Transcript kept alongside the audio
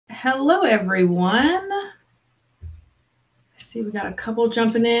Hello, everyone. I see we got a couple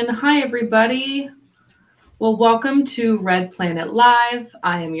jumping in. Hi, everybody. Well, welcome to Red Planet Live.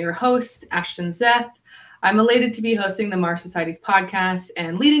 I am your host, Ashton Zeth. I'm elated to be hosting the Mars Society's podcast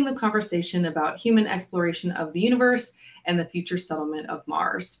and leading the conversation about human exploration of the universe and the future settlement of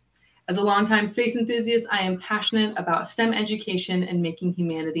Mars. As a longtime space enthusiast, I am passionate about STEM education and making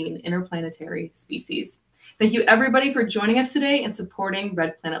humanity an interplanetary species. Thank you, everybody, for joining us today and supporting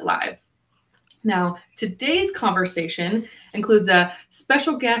Red Planet Live. Now, today's conversation includes a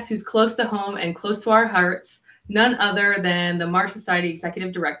special guest who's close to home and close to our hearts, none other than the Mars Society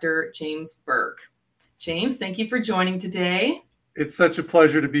Executive Director, James Burk. James, thank you for joining today. It's such a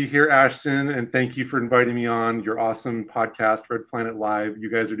pleasure to be here, Ashton, and thank you for inviting me on your awesome podcast, Red Planet Live. You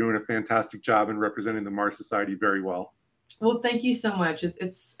guys are doing a fantastic job in representing the Mars Society very well. Well, thank you so much.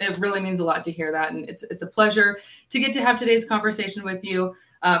 It really means a lot to hear that, and it's a pleasure to get to have today's conversation with you.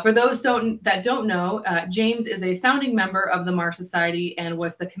 For those that don't know, James is a founding member of the Mars Society and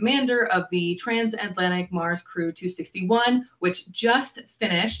was the commander of the Transatlantic Mars Crew 261, which just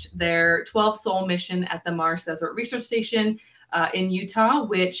finished their 12-Sol mission at the Mars Desert Research Station in Utah,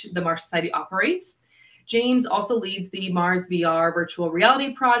 which the Mars Society operates. James also leads the MarsVR virtual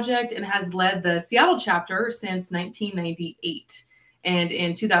reality project and has led the Seattle chapter since 1998. And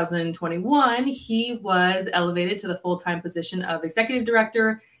in 2021, he was elevated to the full-time position of executive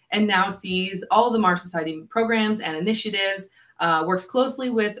director and now sees all the Mars Society programs and initiatives, works closely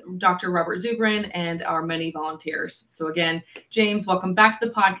with Dr. Robert Zubrin and our many volunteers. So again, James, welcome back to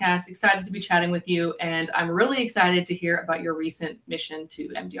the podcast. Excited to be chatting with you. And I'm really excited to hear about your recent mission to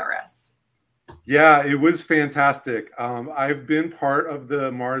MDRS. Yeah, it was fantastic. I've been part of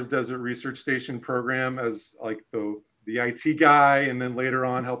the Mars Desert Research Station program as like the IT guy, and then later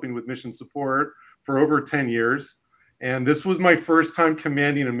on helping with mission support for over 10 years. And this was my first time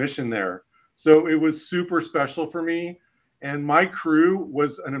commanding a mission there. So it was super special for me. And my crew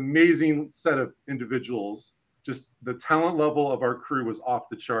was an amazing set of individuals. Just the talent level of our crew was off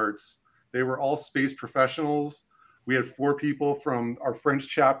the charts. They were all space professionals. We had 4 people from our French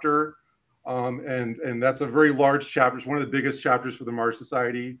chapter. And that's a very large chapter. It's one of the biggest chapters for the Mars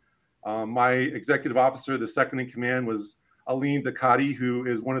Society. My executive officer, the second in command, was Aline Ducati, who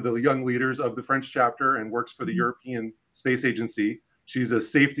is one of the young leaders of the French chapter and works for the European Space Agency. She's a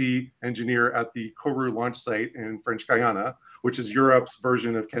safety engineer at the Kourou launch site in French Guiana, which is Europe's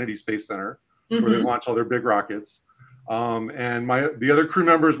version of Kennedy Space Center, where they launch all their big rockets. And the other crew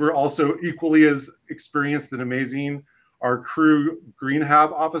members were also equally as experienced and amazing. Our crew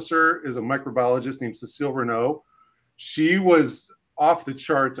greenhab officer is a microbiologist named Cecile Renaud. She was off the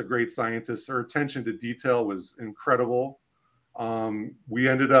charts, a great scientist. Her attention to detail was incredible. We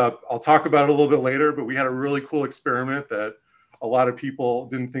ended up, I'll talk about it a little bit later, but we had a really cool experiment that a lot of people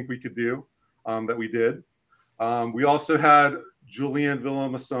didn't think we could do, that we did. We also had Julien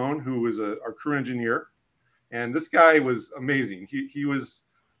Villamasson, who was our crew engineer. And this guy was amazing. He was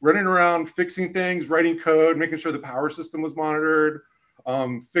running around fixing things, writing code, making sure the power system was monitored,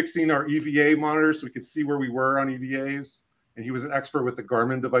 fixing our EVA monitors so we could see where we were on EVAs. And he was an expert with the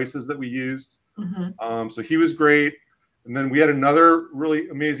Garmin devices that we used. So he was great. And then we had another really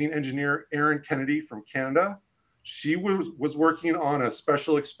amazing engineer, Erin Kennedy from Canada. She was working on a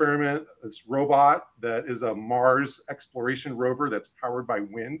special experiment, this robot that is a Mars exploration rover that's powered by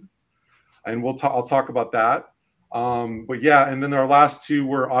wind. And I'll talk about that. But yeah, and then our last 2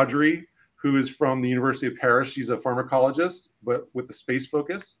 were Audrey, who is from the University of Paris. She's a pharmacologist, but with the space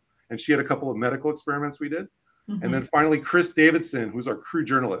focus. And she had a couple of medical experiments we did. And then finally, Chris Davidson, who's our crew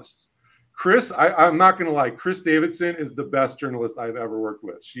journalist. Chris, I'm not going to lie, Chris Davidson is the best journalist I've ever worked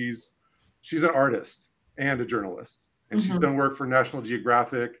with. She's an artist and a journalist. And she's done work for National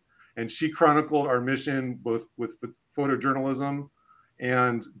Geographic. And she chronicled our mission both with photojournalism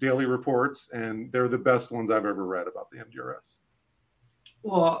and daily reports, and they're the best ones I've ever read about the MDRS.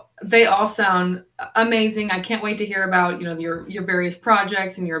 Well, they all sound amazing. I can't wait to hear about, your various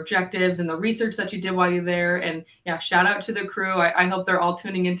projects and your objectives and the research that you did while you're there. And yeah, shout out to the crew. I hope they're all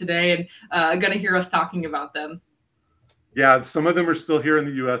tuning in today and going to hear us talking about them. Yeah, some of them are still here in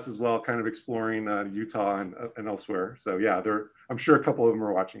the U.S. as well, kind of exploring Utah and elsewhere. So yeah, I'm sure a couple of them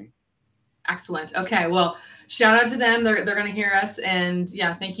are watching. Excellent. Okay. Well, shout out to them. They're going to hear us. And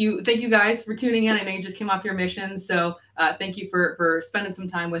yeah, thank you guys for tuning in. I know you just came off your mission. So thank you for spending some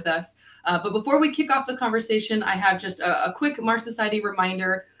time with us. But before we kick off the conversation, I have just a quick Mars Society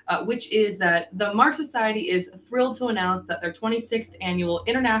reminder, which is that the Mars Society is thrilled to announce that their 26th annual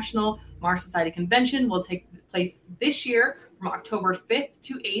International Mars Society Convention will take place this year from October 5th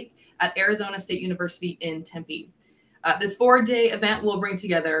to 8th at Arizona State University in Tempe. This 4-day event will bring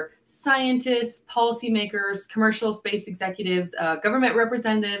together scientists, policymakers, commercial space executives, government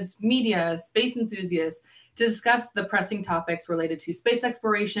representatives, media, space enthusiasts to discuss the pressing topics related to space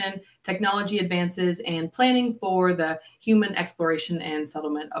exploration, technology advances, and planning for the human exploration and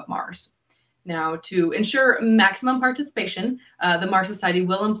settlement of Mars. Now, to ensure maximum participation, the Mars Society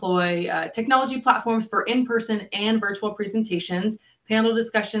will employ technology platforms for in-person and virtual presentations, panel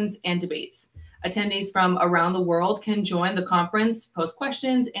discussions, and debates. Attendees from around the world can join the conference, post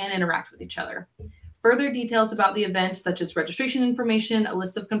questions, and interact with each other. Further details about the event, such as registration information, a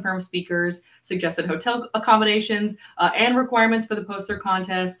list of confirmed speakers, suggested hotel accommodations, and requirements for the poster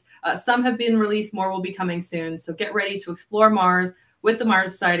contest. Some have been released, more will be coming soon. So get ready to explore Mars with the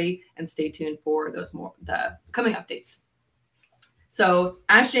Mars Society and stay tuned for the coming updates. So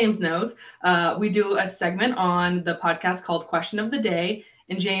as James knows, we do a segment on the podcast called Question of the Day.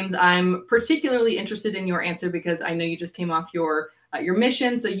 And James, I'm particularly interested in your answer because I know you just came off your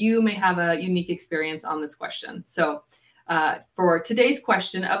mission, so you may have a unique experience on this question. So for today's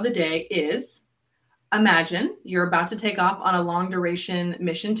question of the day is, imagine you're about to take off on a long duration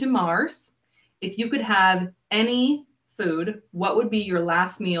mission to Mars. If you could have any food, what would be your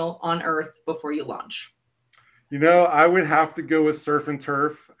last meal on Earth before you launch? You know, I would have to go with surf and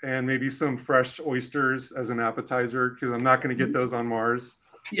turf and maybe some fresh oysters as an appetizer because I'm not going to get those on Mars.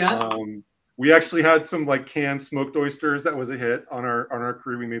 Yeah. We actually had some like canned smoked oysters. That was a hit on our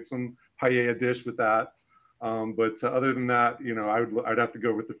crew. We made some paella dish with that. But other than that, you know, I'd have to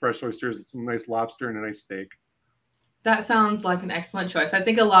go with the fresh oysters and some nice lobster and a nice steak. That sounds like an excellent choice. I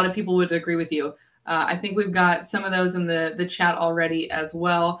think a lot of people would agree with you. I think we've got some of those in the chat already as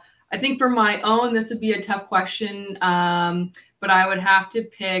well. I think for my own, this would be a tough question, but I would have to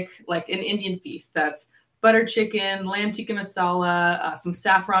pick like an Indian feast. That's butter chicken, lamb tikka masala, some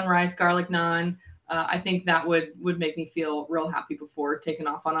saffron rice, garlic naan. I think that would make me feel real happy before taking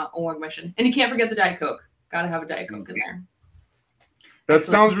off on a long mission. And you can't forget the Diet Coke. Got to have a Diet Coke in there. That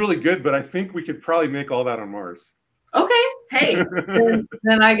sounds really good, but I think we could probably make all that on Mars. Okay. Hey,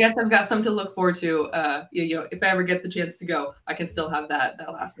 then I guess I've got something to look forward to. You know, if I ever get the chance to go, I can still have that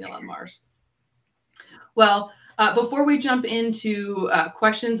last meal on Mars. Well, before we jump into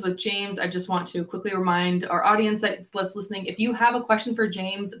questions with James, I just want to quickly remind our audience that's listening, if you have a question for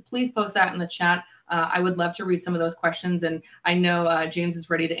James, please post that in the chat. I would love to read some of those questions, and I know James is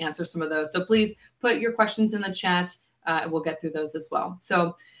ready to answer some of those. So please put your questions in the chat. We'll get through those as well.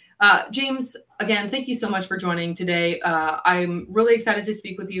 So James, again, thank you so much for joining today. I'm really excited to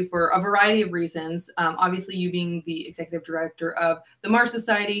speak with you for a variety of reasons. Obviously, you being the executive director of the Mars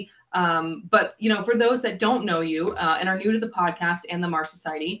Society, but you know, for those that don't know you and are new to the podcast and the Mars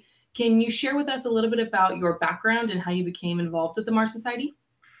Society, can you share with us a little bit about your background and how you became involved with the Mars Society?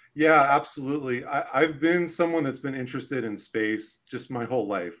 Yeah, absolutely. I've been someone that's been interested in space just my whole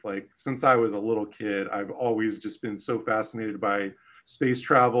life. Like since I was a little kid, I've always just been so fascinated by space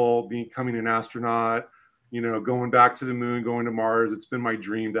travel, becoming an astronaut, you know, going back to the moon, going to Mars. It's been my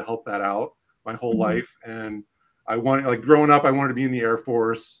dream to help that out my whole life. And I wanted, like growing up, I wanted to be in the Air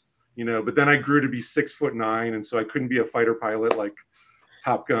Force, you know, but then I grew to be 6'9", and so I couldn't be a fighter pilot like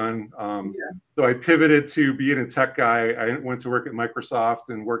Top Gun. So I pivoted to being a tech guy. I went to work at Microsoft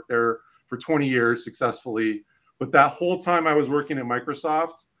and worked there for 20 years successfully. But that whole time I was working at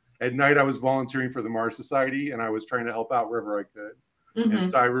Microsoft, at night I was volunteering for the Mars Society, and I was trying to help out wherever I could.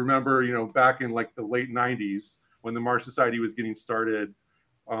 And so I remember, you know, back in like the late 90s when the Mars Society was getting started,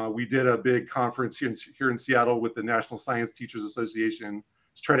 we did a big conference here in Seattle with the National Science Teachers Association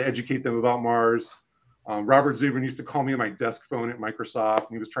to try to educate them about Mars. Robert Zubrin used to call me on my desk phone at Microsoft,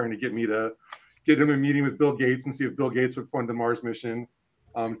 and he was trying to get me to get him a meeting with Bill Gates and see if Bill Gates would fund the Mars mission.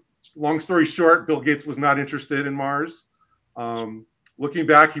 Long story short, Bill Gates was not interested in Mars. Looking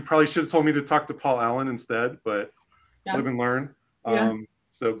back, he probably should have told me to talk to Paul Allen instead, but live and learn.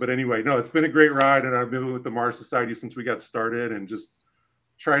 But anyway, no, it's been a great ride, and I've been with the Mars Society since we got started and just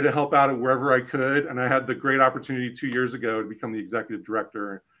tried to help out wherever I could. And I had the great opportunity 2 years ago to become the executive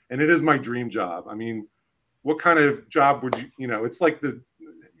director, and it is my dream job. I mean, what kind of job would you know, it's like the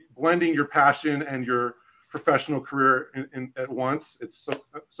blending your passion and your professional career at once. It's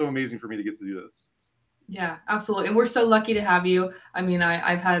so amazing for me to get to do this. Yeah, absolutely. And we're so lucky to have you. I mean,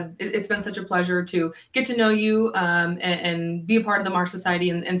 it's been such a pleasure to get to know you and be a part of the Mars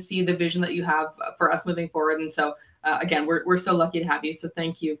Society and see the vision that you have for us moving forward. And so, again, we're so lucky to have you. So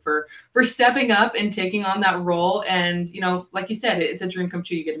thank you for stepping up and taking on that role. And, you know, like you said, it's a dream come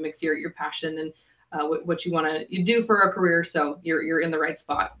true. You get to mix your passion and what you want to do for a career. So you're in the right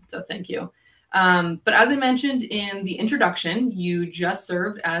spot. So thank you. But as I mentioned in the introduction, you just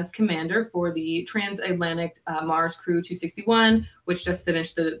served as commander for the transatlantic Mars Crew 261, which just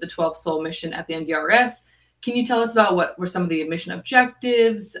finished the 12 Sol mission at the MDRS. Can you tell us about what were some of the mission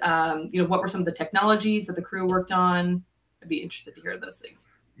objectives? What were some of the technologies that the crew worked on? I'd be interested to hear those things.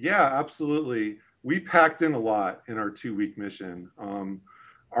 Yeah, absolutely. We packed in a lot in our 2-week mission.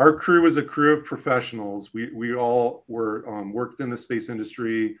 Our crew was a crew of professionals. We all were worked in the space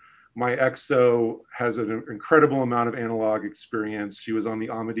industry. My XO has an incredible amount of analog experience. She was on the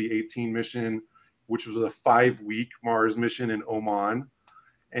Amity 18 mission, which was a 5-week Mars mission in Oman.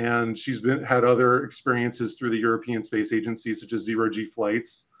 And she's had other experiences through the European Space Agency, such as zero-G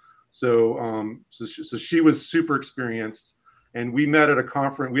flights. So she was super experienced. And we met at a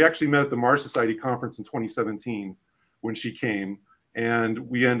conference. We actually met at the Mars Society conference in 2017 when she came. And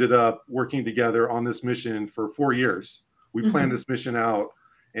we ended up working together on this mission for 4 years. We planned this mission out.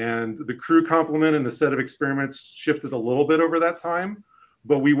 And the crew complement and the set of experiments shifted a little bit over that time.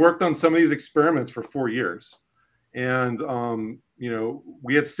 But we worked on some of these experiments for 4 years. And,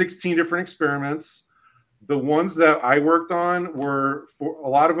 we had 16 different experiments. The ones that I worked on a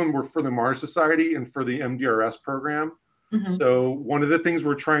lot of them were for the Mars Society and for the MDRS program. So one of the things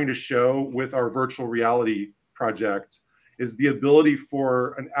we're trying to show with our virtual reality project is the ability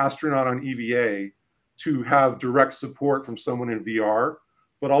for an astronaut on EVA to have direct support from someone in VR,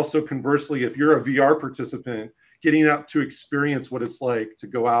 but also conversely, if you're a VR participant, getting out to experience what it's like to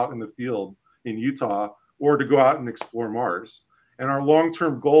go out in the field in Utah or to go out and explore Mars. And our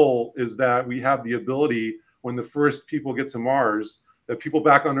long-term goal is that we have the ability, when the first people get to Mars, that people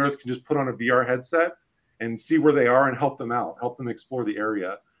back on Earth can just put on a VR headset and see where they are and help them out, help them explore the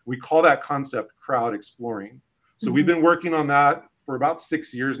area. We call that concept crowd exploring. So we've been working on that for about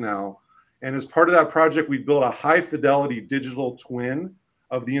 6 years now. And as part of that project, we built a high fidelity digital twin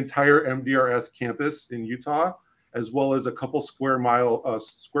of the entire MDRS campus in Utah, as well as a couple square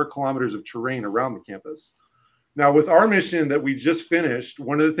kilometers of terrain around the campus. Now, with our mission that we just finished,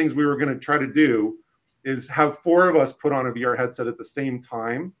 one of the things we were going to try to do is have 4 of us put on a VR headset at the same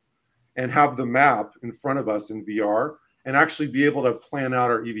time and have the map in front of us in VR and actually be able to plan out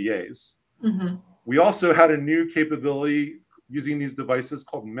our EVAs. We also had a new capability using these devices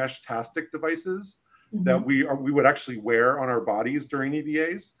called mesh-tastic devices that we would actually wear on our bodies during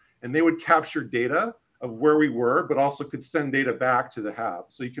EVAs, and they would capture data of where we were, but also could send data back to the hab.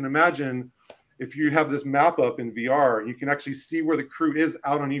 So you can imagine if you have this map up in VR, you can actually see where the crew is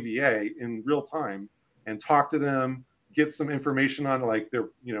out on EVA in real time and talk to them, get some information on like their,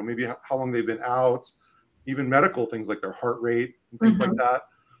 maybe how long they've been out, even medical things like their heart rate and things like that.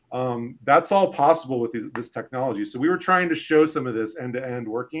 That's all possible with this technology. So we were trying to show some of this end-to-end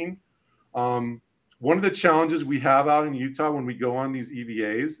working. One of the challenges we have out in Utah when we go on these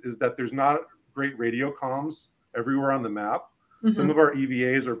EVAs is that there's not great radio comms everywhere on the map. Some of our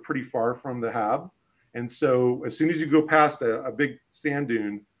EVAs are pretty far from the hab. And so as soon as you go past a big sand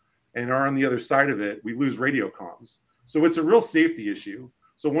dune and are on the other side of it, we lose radio comms. So it's a real safety issue.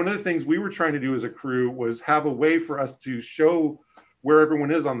 So one of the things we were trying to do as a crew was have a way for us to show where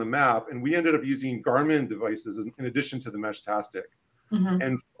everyone is on the map. And we ended up using Garmin devices in addition to the mesh-tastic.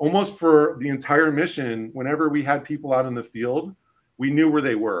 And almost for the entire mission, whenever we had people out in the field, we knew where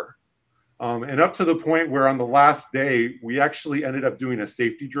they were. And up to the point where on the last day, we actually ended up doing a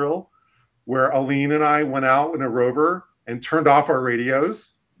safety drill where Aline and I went out in a rover and turned off our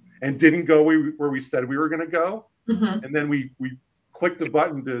radios and didn't go where we said we were going to go. And then we clicked the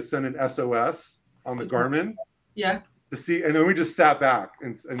button to send an SOS on the Garmin. To see, and then we just sat back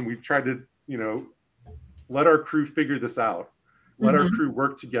and we tried to, let our crew figure this out, let our crew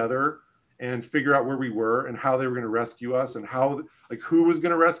work together and figure out where we were and how they were going to rescue us and how, who was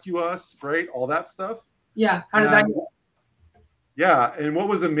going to rescue us, right? All that stuff. Yeah. How did that go? Yeah. And what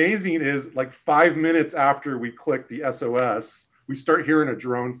was amazing is 5 minutes after we clicked the SOS, we start hearing a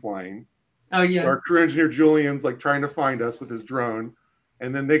drone flying. Oh, yeah. Our crew engineer, Julian's trying to find us with his drone.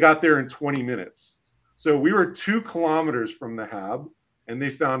 And then they got there in 20 minutes. So we were 2 kilometers from the hab and they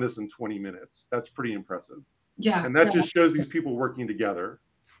found us in 20 minutes. That's pretty impressive. Yeah. And that just shows these people working together.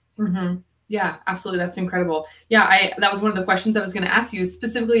 Yeah, absolutely. That's incredible. Yeah, that was one of the questions I was going to ask you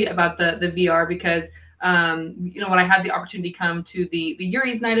specifically about the VR because, when I had the opportunity to come to the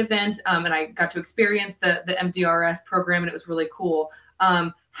Yuri's Night event and I got to experience the MDRS program and it was really cool.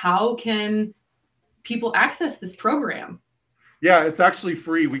 How can people access this program? Yeah, it's actually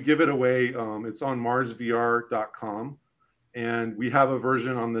free. We give it away. It's on MarsVR.com. And we have a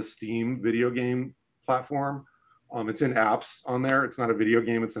version on the Steam video game platform. It's in apps on there. It's not a video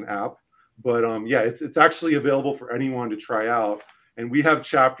game, it's an app. But yeah, it's actually available for anyone to try out. And we have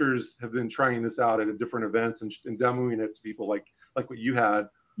chapters have been trying this out at different events and demoing it to people like what you had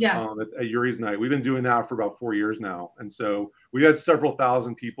at Yuri's night. We've been doing that for about 4 years now. And so we had several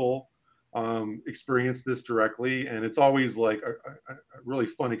thousand people experience this directly. And it's always like a really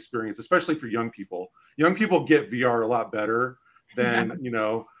fun experience, especially for young people. Young people get VR a lot better than, you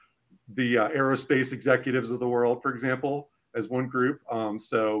know, the aerospace executives of the world, for example, as one group.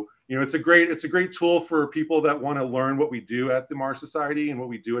 So, you know, it's a great tool for people that want to learn what we do at the Mars Society and what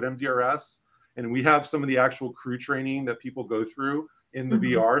we do at MDRS. And we have some of the actual crew training that people go through in the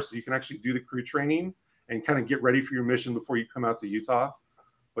VR. So you can actually do the crew training and kind of get ready for your mission before you come out to Utah.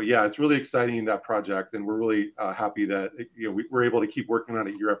 But yeah, it's really exciting, that project. And we're really happy that, you know, we're able to keep working on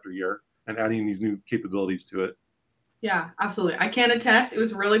it year after year and adding these new capabilities to it. Yeah, absolutely. I can attest. It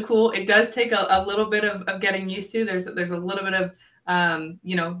was really cool. It does take a little bit of getting used to. There's a little bit of,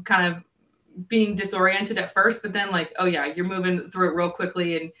 you know, kind of being disoriented at first, but then like, oh yeah, you're moving through it real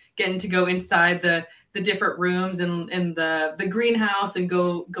quickly and getting to go inside the different rooms and the greenhouse and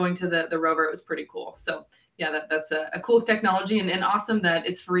going to the rover. It was pretty cool. So yeah, that's a cool technology and awesome that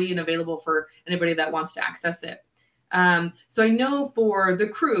it's free and available for anybody that wants to access it. So I know for the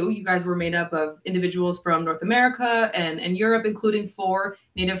crew, you guys were made up of individuals from North America and Europe, including 4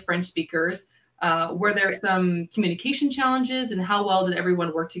 native French speakers. Were there some communication challenges, and how well did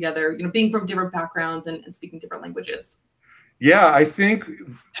everyone work together, you know, being from different backgrounds and speaking different languages? Yeah, I think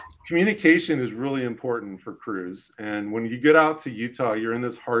communication is really important for crews. And when you get out to Utah, you're in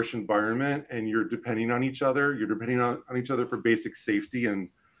this harsh environment and you're depending on each other. You're depending on each other for basic safety. And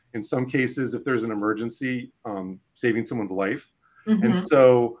in some cases, if there's an emergency, saving someone's life. And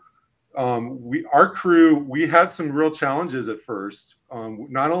so our crew, we had some real challenges at first.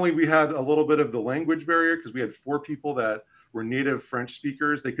 Not only we had a little bit of the language barrier because we had 4 people that were native French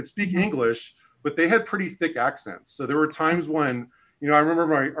speakers. They could speak English, but they had pretty thick accents. So there were times when, you know, I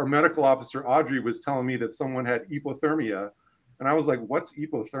remember our medical officer, Audrey, was telling me that someone had hypothermia. And I was like, what's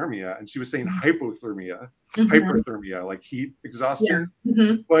hypothermia? And she was saying hypothermia, hyperthermia, like heat exhaustion.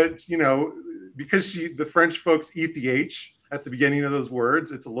 But, you know, because the French folks eat the H at the beginning of those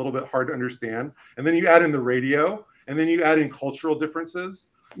words, it's a little bit hard to understand. And then you add in the radio, and then you add in cultural differences.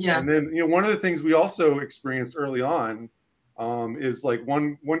 And then, you know, one of the things we also experienced early on is like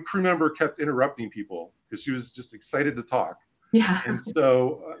one crew member kept interrupting people because she was just excited to talk. And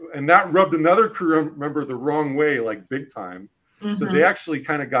so, and that rubbed another crew member the wrong way, like big time. So they actually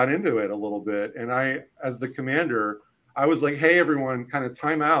kind of got into it a little bit. And I, as the commander, I was like, hey, everyone, kind of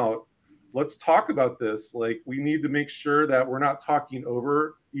time out. Let's talk about this. Like, we need to make sure that we're not talking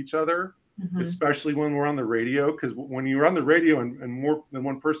over each other, especially when we're on the radio. Because when you're on the radio and more than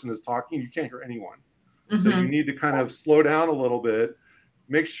one person is talking, you can't hear anyone. So you need to kind of slow down a little bit,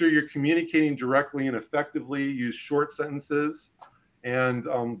 make sure you're communicating directly and effectively, use short sentences, and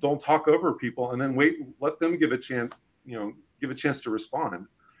don't talk over people. And then let them give a chance, you know, give a chance to respond.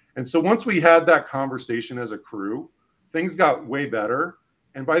 And so once we had that conversation as a crew, things got way better.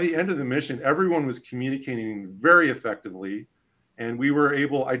 And by the end of the mission, everyone was communicating very effectively. And we were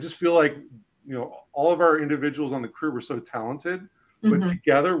able, I just feel like, you know, all of our individuals on the crew were so talented, but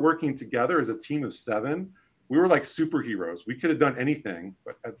together, working together as a team of 7, we were like superheroes. We could have done anything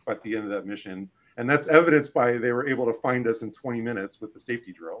at the end of that mission. And that's evidenced by they were able to find us in 20 minutes with the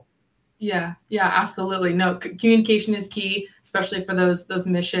safety drill. Yeah, absolutely. No, communication is key, especially for those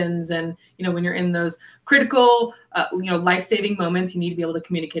missions. And, you know, when you're in those critical, you know, life-saving moments, you need to be able to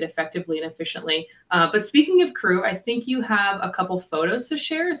communicate effectively and efficiently. But speaking of crew, I think you have a couple photos to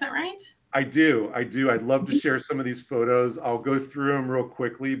share. Is that right? I do. I'd love to share some of these photos. I'll go through them real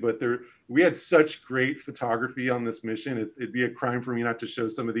quickly, but we had such great photography on this mission. It'd be a crime for me not to show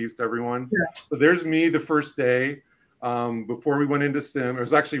some of these to everyone. So there's me the first day. Before we went into sim, it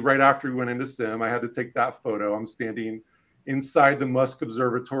was actually right after we went into sim, I had to take that photo. I'm standing inside the Musk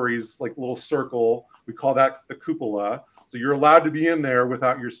Observatory's like little circle. We call that the cupola. So you're allowed to be in there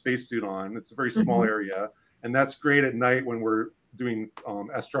without your spacesuit on. It's a very small area. And that's great at night when we're doing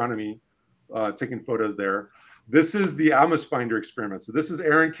astronomy, taking photos there. This is the Atmosfinder experiment. So this is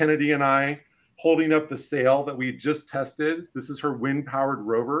Erin Kennedy and I holding up the sail that we just tested. This is her wind-powered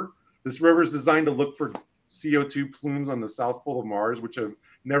rover. This rover is designed to look for CO2 plumes on the south pole of Mars, which have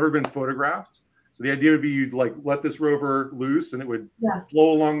never been photographed. So the idea would be you'd like let this rover loose and it would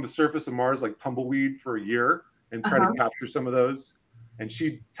flow along the surface of Mars like tumbleweed for a year and try to capture some of those. And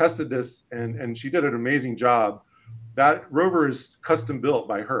she tested this and she did an amazing job. That rover is custom built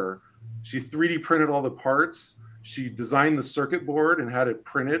by her. She 3D printed all the parts. She designed the circuit board and had it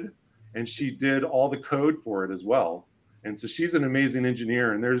printed, and she did all the code for it as well. And so she's an amazing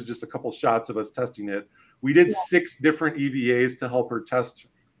engineer. And there's just a couple shots of us testing it. We did 6 different EVAs to help her test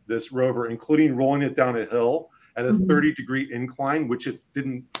this rover, including rolling it down a hill at a 30-degree incline, which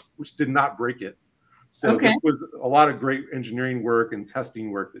did not break it. So this was a lot of great engineering work and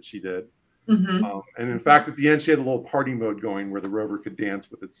testing work that she did. And in fact, at the end, she had a little party mode going where the rover could dance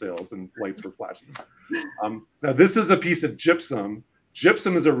with its sails and lights were flashing. Now, this is a piece of gypsum.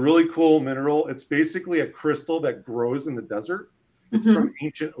 Gypsum is a really cool mineral. It's basically a crystal that grows in the desert. It's from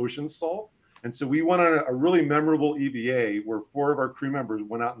ancient ocean salt. And so we went on a really memorable EVA where 4 of our crew members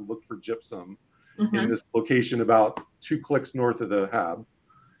went out and looked for gypsum in this location about 2 clicks north of the hab.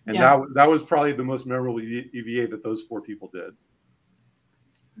 And that was probably the most memorable EVA that those 4 people did.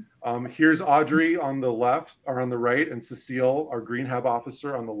 Here's Audrey on the left, or on the right, and Cecile, our green hab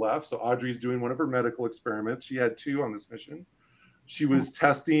officer, on the left. So Audrey's doing one of her medical experiments. She had 2 on this mission. She was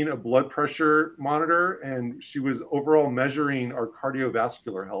testing a blood pressure monitor, and she was overall measuring our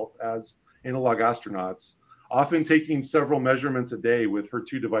cardiovascular health as analog astronauts, often taking several measurements a day with her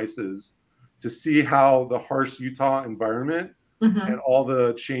 2 devices to see how the harsh Utah environment and all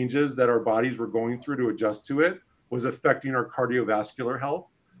the changes that our bodies were going through to adjust to it was affecting our cardiovascular health.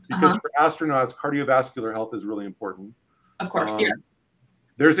 Because for astronauts, cardiovascular health is really important. Of course, yeah.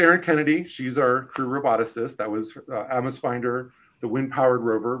 There's Erin Kennedy. She's our crew roboticist. That was Amos Finder, the wind-powered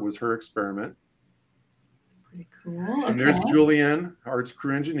rover, was her experiment. Pretty cool. And there's Julian, our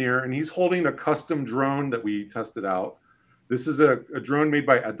crew engineer, and he's holding a custom drone that we tested out. This is a drone made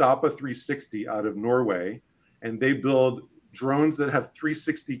by Adapa 360 out of Norway, and they build drones that have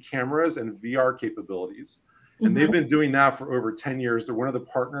 360 cameras and VR capabilities. And they've been doing that for over 10 years. They're one of the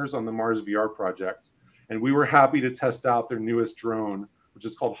partners on the MarsVR project. And we were happy to test out their newest drone, which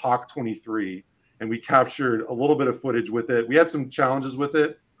is called Hawk 23. And we captured a little bit of footage with it. We had some challenges with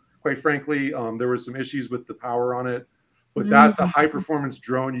it. Quite frankly, there were some issues with the power on it. But that's a high performance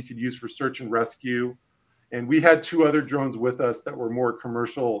drone you could use for search and rescue. And we had 2 other drones with us that were more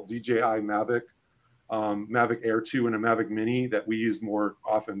commercial DJI Mavic, Mavic Air 2 and a Mavic Mini that we used more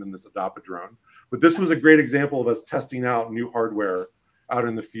often than this Adapa drone. But this was a great example of us testing out new hardware out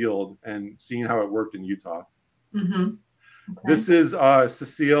in the field and seeing how it worked in Utah. This is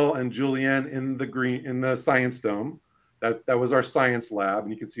Cecile and Julianne in the Science Dome. That was our science lab,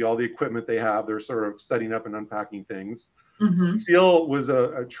 and you can see all the equipment they have. They're sort of setting up and unpacking things. Cecile was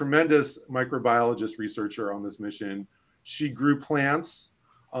a tremendous microbiologist researcher on this mission. She grew plants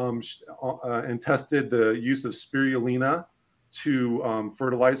and tested the use of spirulina to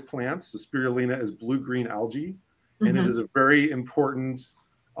fertilize plants. So spirulina is blue-green algae, and it is a very important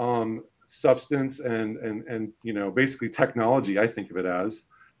substance and basically technology, I think of it as,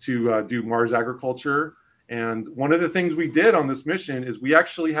 to do Mars agriculture. And one of the things we did on this mission is we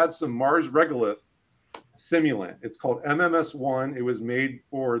actually had some Mars regolith simulant. It's called MMS-1. It was made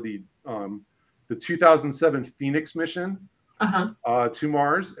for the 2007 Phoenix mission to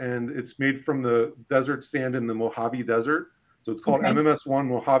Mars, and it's made from the desert sand in the Mojave Desert. So it's called MMS-1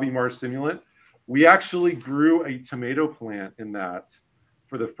 Mojave Mars Simulant. We actually grew a tomato plant in that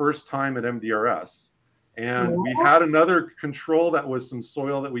for the first time at MDRS. And we had another control that was some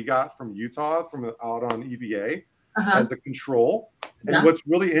soil that we got from Utah from out on EVA as a control. And what's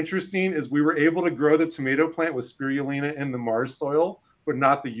really interesting is we were able to grow the tomato plant with spirulina in the Mars soil, but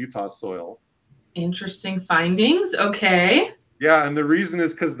not the Utah soil. Interesting findings. Okay. Yeah, and the reason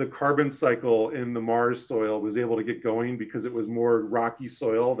is because the carbon cycle in the Mars soil was able to get going because it was more rocky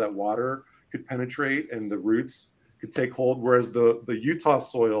soil that water could penetrate and the roots could take hold, whereas the Utah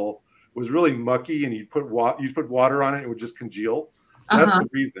soil was really mucky and you put water on it, it would just congeal. So that's the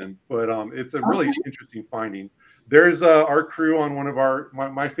reason. But it's a really interesting finding. There's our crew on one of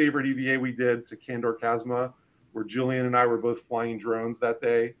my favorite EVA we did to Candor Chasma, where Julian and I were both flying drones that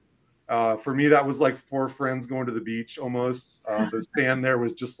day. For me, that was like 4 friends going to the beach almost. The sand there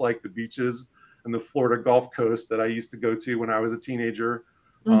was just like the beaches in the Florida Gulf Coast that I used to go to when I was a teenager.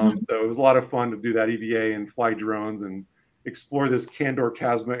 So it was a lot of fun to do that EVA and fly drones and explore this Candor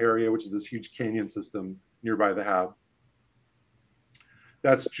Chasma area, which is this huge canyon system nearby the hab.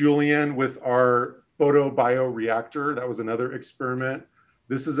 That's Julian with our photobioreactor. That was another experiment.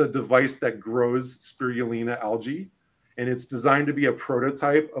 This is a device that grows spirulina algae, and it's designed to be a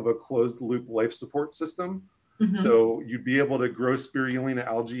prototype of a closed loop life support system. So you'd be able to grow spirulina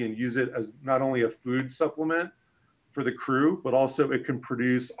algae and use it as not only a food supplement for the crew, but also it can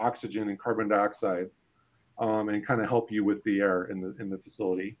produce oxygen and carbon dioxide and kind of help you with the air in the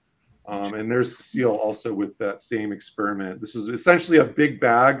facility. And there's Cecile also with that same experiment. This was essentially a big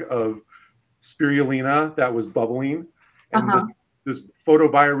bag of spirulina that was bubbling, and this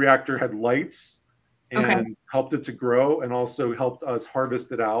photobioreactor had lights and helped it to grow, and also helped us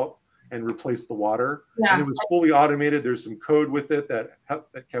harvest it out and replace the water. Yeah. And it was fully automated. There's some code with it that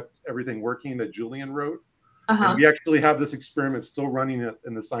kept everything working that Julian wrote. And we actually have this experiment still running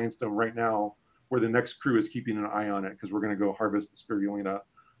in the Science Dome right now, where the next crew is keeping an eye on it, because we're going to go harvest the spirulina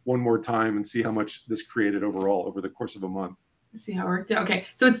one more time and see how much this created overall over the course of a month. Let's see how it worked. Okay,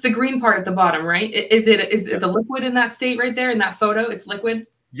 so it's the green part at the bottom, right? Is it a liquid in that state right there in that photo? It's liquid?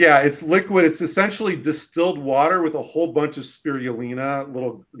 Yeah, it's liquid. It's essentially distilled water with a whole bunch of spirulina,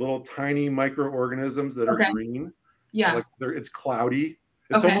 little tiny microorganisms that are green. Yeah. Like it's cloudy.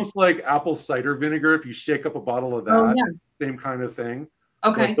 It's almost like apple cider vinegar if you shake up a bottle of that. Oh, yeah. Same kind of thing.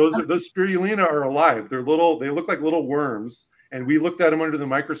 Okay. But those spirulina are alive. They're little. They look like little worms. And we looked at them under the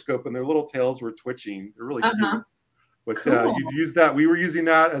microscope, and their little tails were twitching. They're really cute. But you'd use that. We were using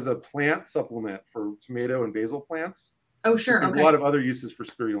that as a plant supplement for tomato and basil plants. Oh, sure. There's a lot of other uses for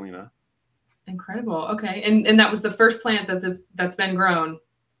spirulina. Incredible. Okay, and that was the first plant that's been grown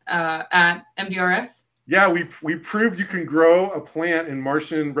at MDRS. Yeah, we proved you can grow a plant in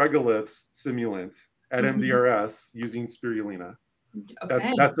Martian regolith simulant at MDRS using spirulina.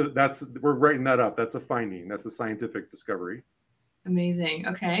 Okay. That's we're writing that up. That's a finding. That's a scientific discovery. Amazing.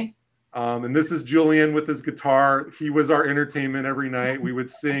 Okay. And this is Julian with his guitar. He was our entertainment every night. We would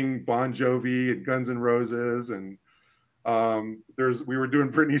sing Bon Jovi and Guns N' Roses, and we were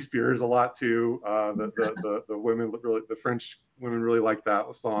doing Britney Spears a lot too. The women really, the French women really liked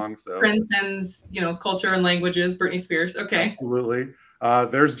that song. So transcends, culture and languages. Britney Spears. Okay. Absolutely.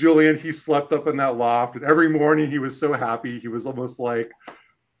 There's Julian. He slept up in that loft, and every morning he was so happy. He was almost like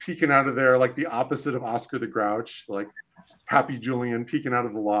peeking out of there, like the opposite of Oscar the Grouch, like happy Julian peeking out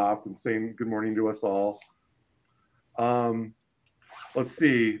of the loft and saying good morning to us all. Let's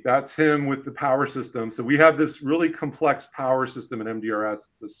see, that's him with the power system. So we have this really complex power system at MDRS.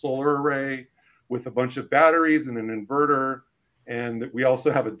 It's a solar array with a bunch of batteries and an inverter. And we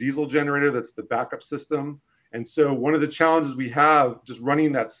also have a diesel generator that's the backup system. And so one of the challenges we have just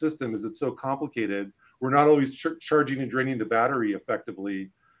running that system is it's so complicated. We're not always charging and draining the battery effectively.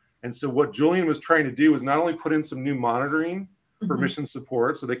 And so what Julian was trying to do was not only put in some new monitoring for mission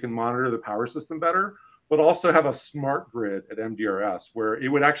support so they can monitor the power system better, but also have a smart grid at MDRS where it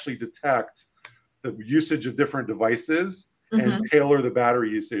would actually detect the usage of different devices and tailor the battery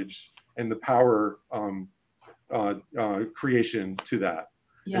usage and the power creation to that.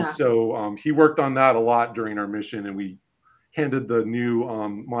 Yeah. And so he worked on that a lot during our mission, and we handed the new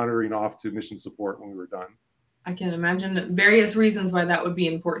monitoring off to mission support when we were done. I can imagine various reasons why that would be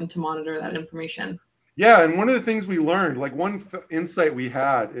important to monitor that information. Yeah, and one of the things we learned, like one insight we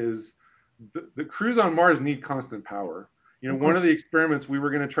had is the crews on Mars need constant power. One of the experiments we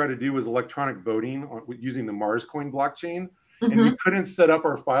were going to try to do was electronic voting using the Mars coin blockchain, and we couldn't set up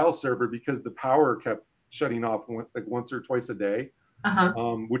our file server because the power kept shutting off like once or twice a day,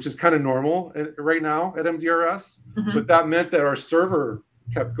 which is kind of normal right now at MDRS. But that meant that our server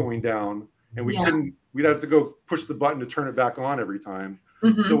kept going down, and we'd have to go push the button to turn it back on every time.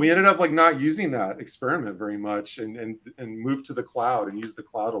 So we ended up like not using that experiment very much and moved to the cloud and used the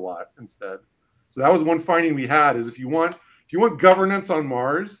cloud a lot instead. So that was one finding we had, is if you want governance on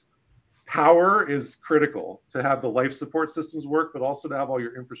Mars, power is critical to have the life support systems work, but also to have all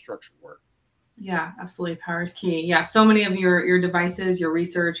your infrastructure work. Yeah, absolutely. Power is key. Yeah. So many of your devices, your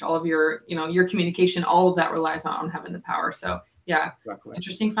research, all of your communication, all of that relies on having the power. So yeah, exactly.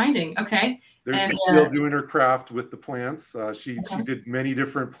 Interesting finding. Okay. There's still doing her craft with the plants. She did many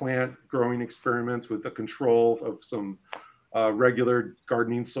different plant growing experiments with the control of some regular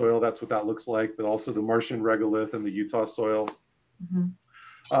gardening soil. That's what that looks like, but also the Martian regolith and the Utah soil.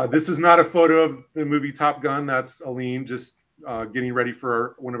 This is not a photo of the movie Top Gun. That's Aline just getting ready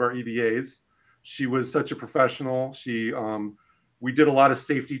for one of our EVAs. She was such a professional. We did a lot of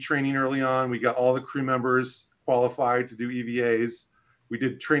safety training early on. We got all the crew members qualified to do EVAs. We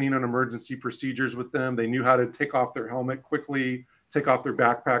did training on emergency procedures with them. They knew how to take off their helmet quickly, take off their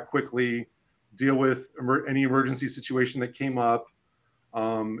backpack quickly, deal with any emergency situation that came up.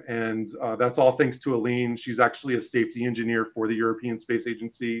 And that's all thanks to Aline. She's actually a safety engineer for the European Space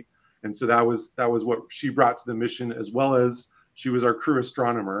Agency. And so that was what she brought to the mission, as well as she was our crew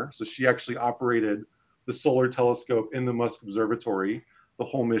astronomer. So she actually operated the solar telescope in the Musk Observatory the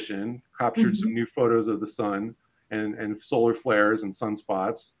whole mission, captured some new photos of the sun and solar flares and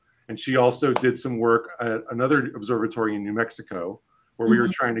sunspots. And she also did some work at another observatory in New Mexico, where we were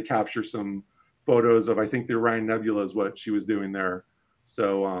trying to capture some photos of, I think, the Orion Nebula is what she was doing there.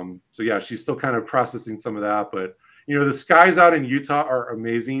 So yeah, she's still kind of processing some of that. But the skies out in Utah are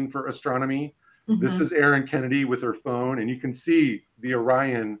amazing for astronomy. This is Erin Kennedy with her phone, and you can see the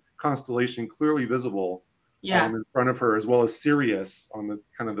Orion constellation clearly visible Yeah. in front of her, as well as Sirius on the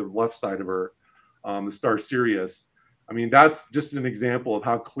kind of the left side of her, the star Sirius. I mean, that's just an example of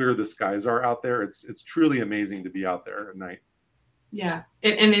how clear the skies are out there. It's truly amazing to be out there at night. Yeah.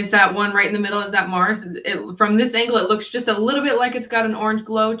 And is that one right in the middle? Is that Mars? From this angle, it looks just a little bit like it's got an orange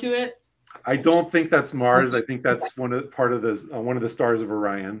glow to it. I don't think that's Mars. I think that's one of the stars of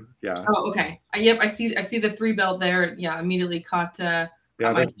Orion. Yeah. Oh, okay. Yep. I see the 3 belt there. Yeah. Immediately caught. Yeah,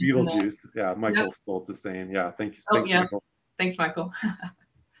 that's Betelgeuse. Yeah. Michael Stoltz is saying. Yeah. Thank you. Thanks, yeah. Michael. Thanks, Michael.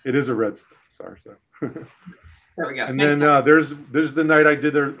 It is a red star. So. There we go. And then there's the night I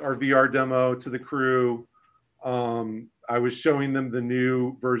did our VR demo to the crew. I was showing them the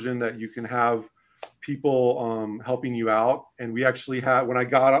new version that you can have people helping you out. And we actually had, when I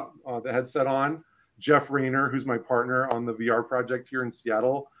got the headset on, Jeff Rayner, who's my partner on the VR project here in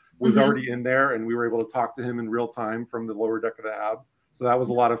Seattle, was already in there, and we were able to talk to him in real time from the lower deck of the hab. So that was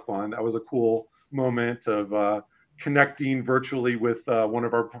a lot of fun. That was a cool moment of connecting virtually with one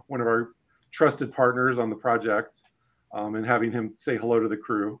of our trusted partners on the project, and having him say hello to the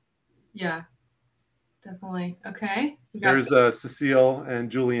crew. Yeah, definitely. Okay. There's Cecile and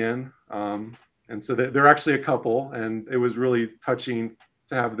Julian. And so they're actually a couple, and it was really touching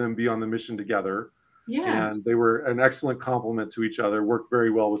to have them be on the mission together. Yeah. And they were an excellent complement to each other, worked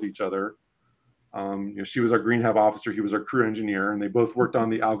very well with each other. She was our green hab officer, he was our crew engineer, and they both worked on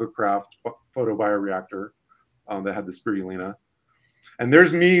the AlgaCraft photobioreactor that had the spirulina. And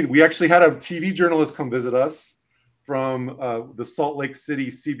there's me. We actually had a TV journalist come visit us from the Salt Lake City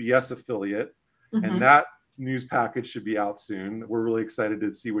CBS affiliate, and that news package should be out soon. We're really excited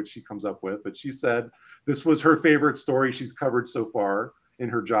to see what she comes up with. But she said this was her favorite story she's covered so far in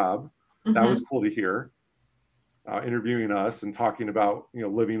her job. That was cool to hear. Interviewing us and talking about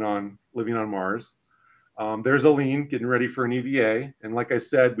living on Mars. There's Aline getting ready for an EVA, and like I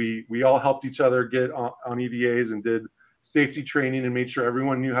said, we all helped each other get on EVAs and did safety training and made sure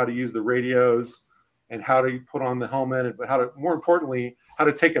everyone knew how to use the radios and how to put on the helmet, but more importantly, how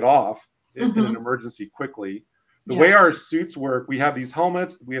to take it off in an emergency quickly. The way our suits work, we have these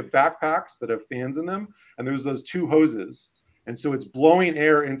helmets, we have backpacks that have fans in them, and there's those 2 hoses. And so it's blowing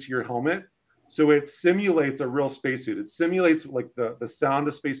air into your helmet. So it simulates a real spacesuit. It simulates like the sound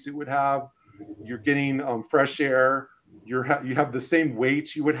a spacesuit would have. You're getting fresh air. You have the same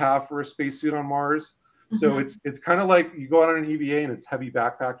weight you would have for a spacesuit on Mars. So it's kind of like you go out on an EVA and it's heavy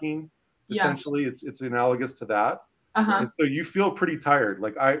backpacking. Essentially, it's analogous to that. And so you feel pretty tired.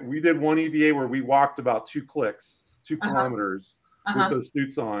 Like we did one EVA where we walked about 2 kilometers with those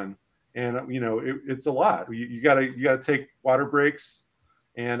suits on, and it's a lot. You gotta take water breaks,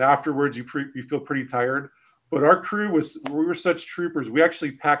 and afterwards you feel pretty tired. But our crew we were such troopers. We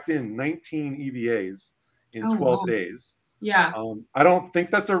actually packed in 19 EVAs in 12 days. Yeah. I don't think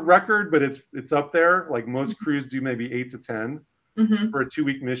that's a record, but it's up there. Like most crews do maybe 8 to 10 for a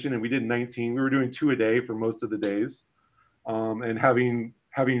 2-week mission, and we did 19. We were doing 2 a day for most of the days, and having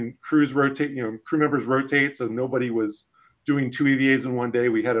crews rotate, crew members rotate, so nobody was doing 2 EVAs in one day.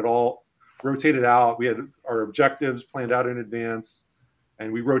 We had it all rotated out. We had our objectives planned out in advance,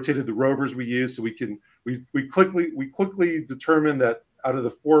 and we rotated the rovers we used, so we quickly determined that out of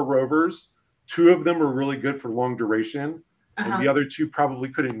the 4 rovers, 2 of them were really good for long duration, and the other 2 probably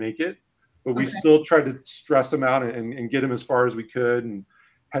couldn't make it. But we still tried to stress them out and get them as far as we could, and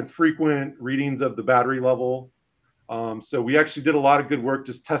had frequent readings of the battery level. So we actually did a lot of good work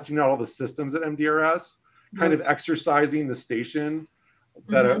just testing out all the systems at MDRS, kind of exercising the station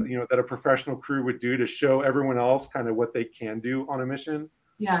that a professional crew would do to show everyone else kind of what they can do on a mission.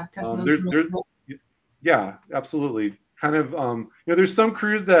 Yeah, yeah, absolutely. Kind of, there's some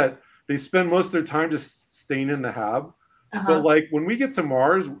crews that they spend most of their time just staying in the hab. But like when we get to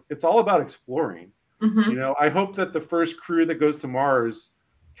Mars, it's all about exploring. I hope that the first crew that goes to Mars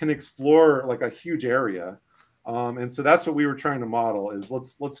can explore like a huge area. And so that's what we were trying to model is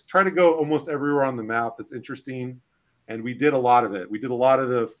let's try to go almost everywhere on the map that's interesting. And we did a lot of it. We did a lot of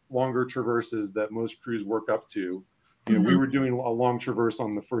the longer traverses that most crews work up to. We were doing a long traverse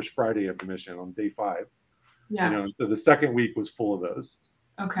on the first Friday of the mission on day 5. Yeah. So the second week was full of those.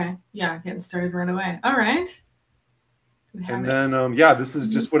 Okay. Yeah. Getting started right away. All right. And then, this is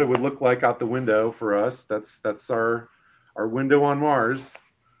just what it would look like out the window for us. That's our window on Mars.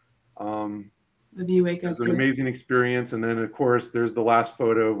 The view wake up. It was an amazing experience. And then, of course, there's the last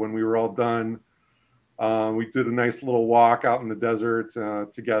photo when we were all done. We did a nice little walk out in the desert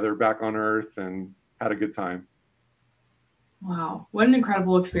together back on Earth and had a good time. Wow. What an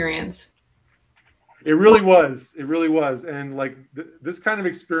incredible experience. It really was. It really was. And like this kind of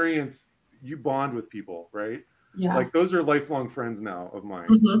experience, you bond with people, right? Yeah. Like those are lifelong friends now of mine.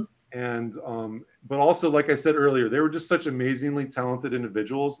 And but also, like I said earlier, they were just such amazingly talented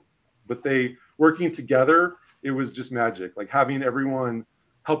individuals, but they working together, it was just magic. Like having everyone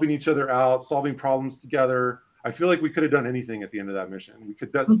helping each other out, solving problems together. I feel like we could have done anything at the end of that mission. We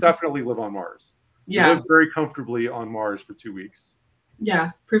could definitely live on Mars. We lived very comfortably on Mars for 2 weeks.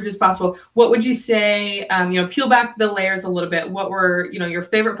 Yeah, proved as possible. What would you say, peel back the layers a little bit. What were, your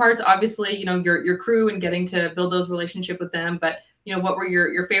favorite parts? Obviously, your crew and getting to build those relationship with them, but what were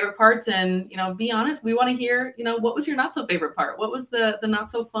your favorite parts? And, be honest, we want to hear, what was your not so favorite part? What was the not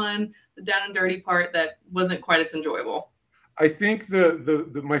so fun, the down and dirty part that wasn't quite as enjoyable? I think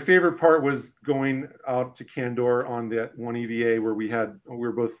my favorite part was going out to Candor on that one EVA where we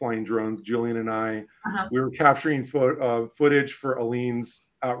were both flying drones, Julian and I. We were capturing footage for Aline's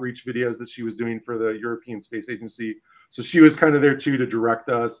outreach videos that she was doing for the European Space Agency. So she was kind of there too to direct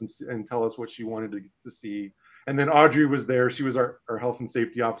us and tell us what she wanted to see. And then Audrey was there. She was our health and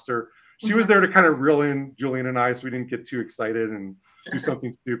safety officer. She was there to kind of reel in Julian and I so we didn't get too excited and do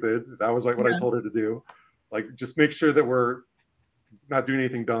something stupid. That was like what I told her to do. Like just make sure that we're not doing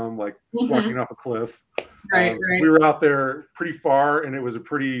anything dumb, like walking off a cliff. Right. We were out there pretty far, and it was a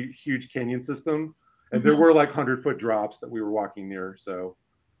pretty huge canyon system, and there were like 100-foot drops that we were walking near. So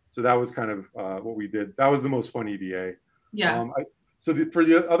that was kind of what we did. That was the most fun EVA. Yeah. For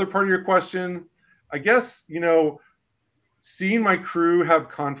the other part of your question, I guess seeing my crew have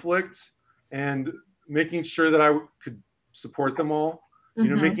conflict and making sure that I could support them all.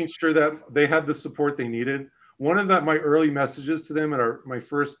 Making sure that they had the support they needed. One of my early messages to them at my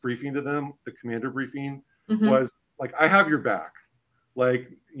first briefing to them, the commander briefing, was like, I have your back. Like,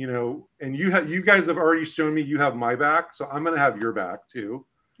 and you guys have already shown me you have my back, so I'm going to have your back too.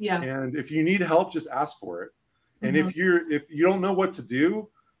 Yeah. And if you need help, just ask for it. And if you don't know what to do,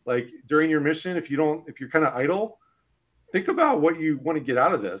 like during your mission, if you're kind of idle, think about what you want to get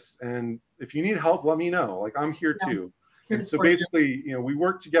out of this. And if you need help, let me know. Like I'm here too. And so basically, we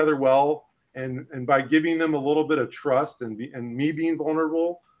work together well. And by giving them a little bit of trust and me being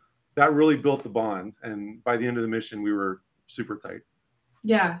vulnerable, that really built the bond. And by the end of the mission, we were super tight.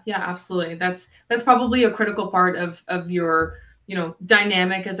 Yeah, absolutely. That's probably a critical part of your,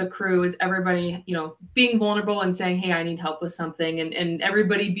 dynamic as a crew is everybody, being vulnerable and saying, hey, I need help with something, and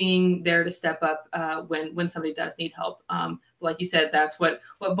everybody being there to step up when somebody does need help. Like you said, that's what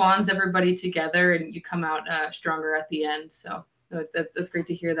bonds everybody together, and you come out stronger at the end. So that's great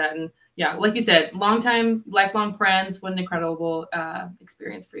to hear that. And yeah, like you said, lifelong friends. What an incredible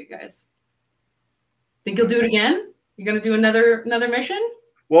experience for you guys. Think you'll do it again? You're going to do another mission?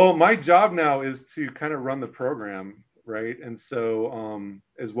 Well, my job now is to kind of run the program, right? And so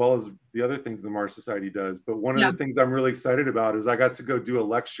as well as the other things the Mars Society does. But one of the things I'm really excited about is I got to go do a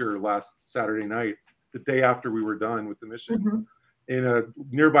lecture last Saturday night, the day after we were done with the mission, in a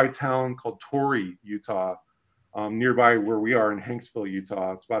nearby town called Torrey, Utah. Nearby where we are in Hanksville,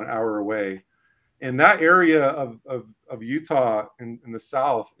 Utah. It's about an hour away. And that area of Utah in the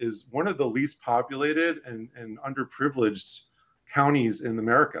south is one of the least populated and underprivileged counties in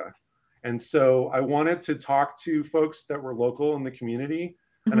America. And so I wanted to talk to folks that were local in the community,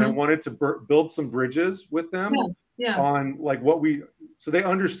 and I wanted to build some bridges with them on like so they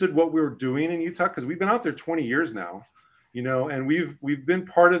understood what we were doing in Utah, because we've been out there 20 years now, and we've been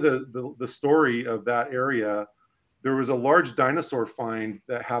part of the story of that area. There was a large dinosaur find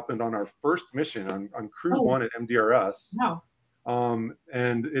that happened on our first mission on Crew 1 at MDRS. Wow.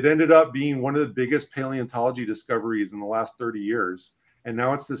 And it ended up being one of the biggest paleontology discoveries in the last 30 years. And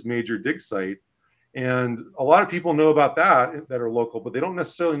now it's this major dig site. And a lot of people know about that are local, but they don't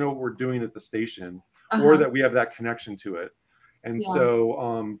necessarily know what we're doing at the station or that we have that connection to it. And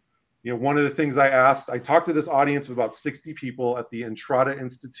so, one of the things I talked to this audience of about 60 people at the Entrada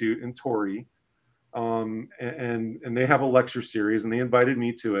Institute in Torrey. And they have a lecture series, and they invited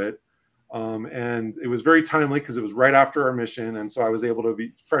me to it. And it was very timely because it was right after our mission. And so I was able to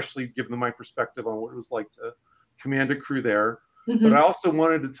freshly give them my perspective on what it was like to command a crew there. But I also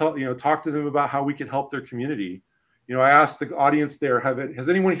wanted to talk to them about how we could help their community. I asked the audience there, has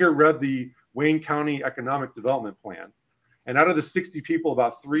anyone here read the Wayne County Economic Development Plan? And out of the 60 people,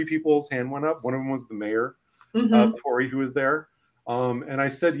 about 3 people's hand went up. One of them was the mayor, Tori, who was there. And I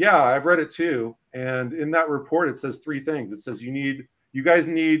said, yeah, I've read it too. And in that report, it says 3 things. It says you guys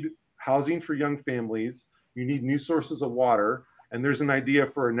need housing for young families. You need new sources of water. And there's an idea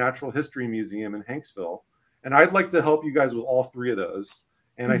for a natural history museum in Hanksville. And I'd like to help you guys with all 3 of those.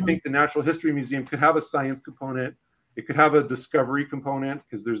 And I think the Natural History Museum could have a science component. It could have a discovery component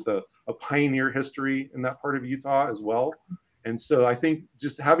because there's a pioneer history in that part of Utah as well. And so I think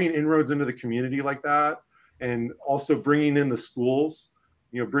just having inroads into the community like that, and also bringing in the schools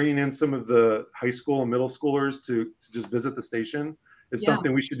bringing in some of the high school and middle schoolers to just visit the station is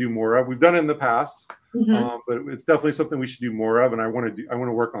something we should do more of. We've done it in the past, but it's definitely something we should do more of, and I want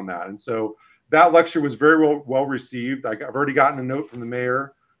to work on that. And so that lecture was very well received. I've already gotten a note from the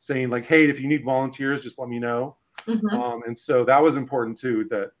mayor saying like, hey, if you need volunteers, just let me know. And so that was important too,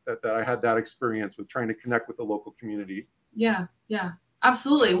 that I had that experience with trying to connect with the local community. Yeah,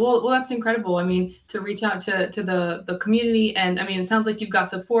 absolutely. Well, that's incredible. I mean, to reach out to the community, and I mean, it sounds like you've got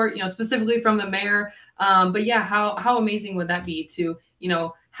support, specifically from the mayor. But yeah, how amazing would that be to,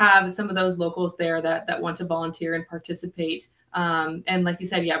 have some of those locals there that want to volunteer and participate. And like you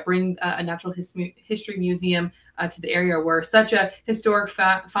said, bring a natural history museum to the area where such a historic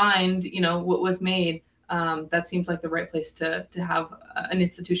find, what was made. That seems like the right place to have an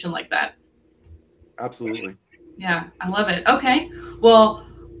institution like that. Absolutely. Yeah, I love it. Okay. Well,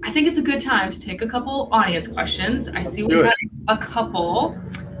 I think it's a good time to take a couple audience questions. I see we've got a couple.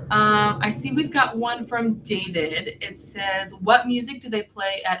 I see we've got one from David. It says, what music do they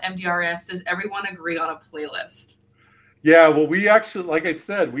play at MDRS? Does everyone agree on a playlist? Yeah, well, we actually, like I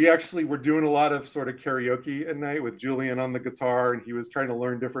said, were doing a lot of sort of karaoke at night with Julian on the guitar, and he was trying to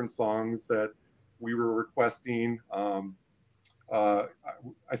learn different songs that we were requesting.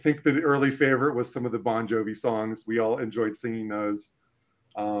 I think the early favorite was some of the Bon Jovi songs. We all enjoyed singing those.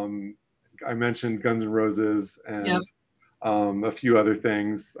 I mentioned Guns N' Roses and a few other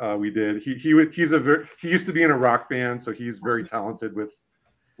things we did. He used to be in a rock band, so he's very talented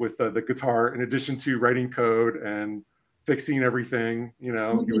with the guitar. In addition to writing code and fixing everything, he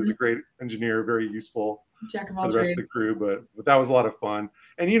was a great engineer, very useful for the rest of the crew. But that was a lot of fun.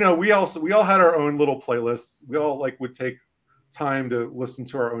 And we all had our own little playlists. We all would take time to listen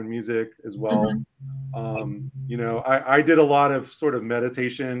to our own music as well. I did a lot of sort of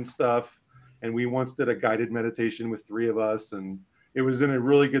meditation stuff, and we once did a guided meditation with 3 of us, and it was in a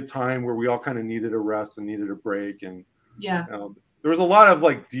really good time where we all kind of needed a rest and needed a break. And there was a lot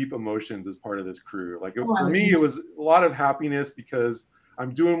of deep emotions as part of this crew. For me, it was a lot of happiness because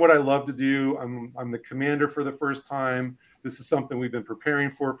I'm doing what I love to do. I'm the commander for the first time. This is something we've been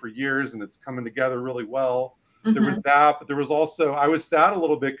preparing for years, and it's coming together really well. There was that, but there was also, I was sad a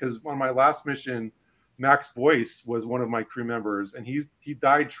little bit because on my last mission, Max Boyce was one of my crew members, and he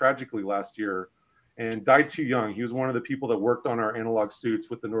died tragically last year and died too young. He was one of the people that worked on our analog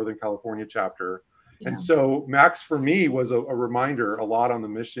suits with the Northern California chapter. And so Max, for me, was a reminder a lot on the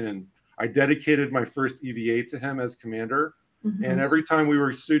mission. I dedicated my first EVA to him as commander. And every time we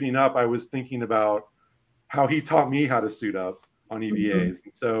were suiting up, I was thinking about how he taught me how to suit up on EVAs.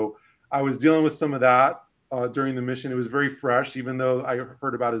 And so I was dealing with some of that during the mission. It was very fresh, even though I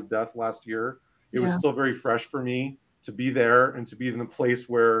heard about his death last year. It was still very fresh for me to be there and to be in the place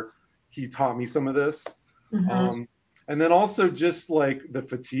where he taught me some of this. And then also just the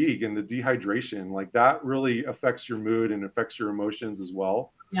fatigue and the dehydration, that really affects your mood and affects your emotions as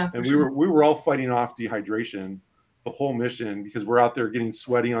well. And we were all fighting off dehydration the whole mission because we're out there getting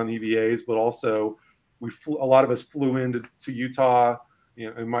sweaty on EVAs, but also a lot of us flew into Utah.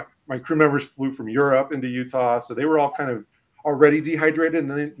 And my crew members flew from Europe into Utah, so they were all kind of already dehydrated,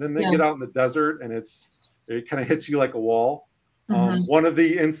 and then they get out in the desert, and it kind of hits you like a wall. One of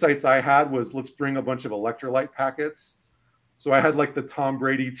the insights I had was, let's bring a bunch of electrolyte packets. So I had the Tom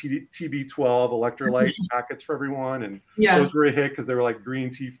Brady TB12 electrolyte packets for everyone, and those were a hit because they were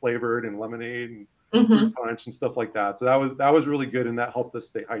green tea flavored and lemonade and fruit punch and stuff like that. So that was really good, and that helped us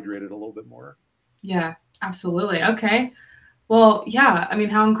stay hydrated a little bit more. Yeah, absolutely. Okay. Well, yeah, I mean,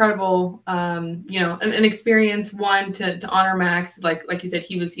 how incredible, an experience, one, to honor Max, like you said,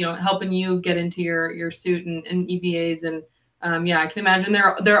 he was, helping you get into your suit and EVAs. And I can imagine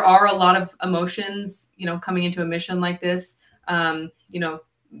there are a lot of emotions, coming into a mission like this,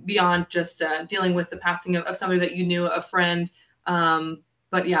 beyond just dealing with the passing of somebody that you knew, a friend.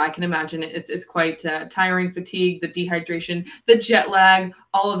 But yeah, I can imagine it's quite tiring, fatigue, the dehydration, the jet lag,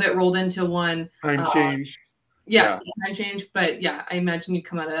 all of it rolled into one. Time change. Time change. But yeah, I imagine you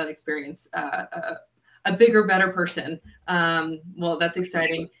come out of that experience a bigger, better person. Well, that's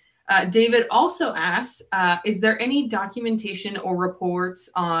exciting. David also asks, is there any documentation or reports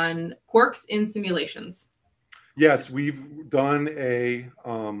on quirks in simulations? Yes, we've done a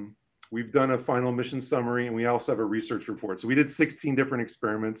final mission summary, and we also have a research report. So we did 16 different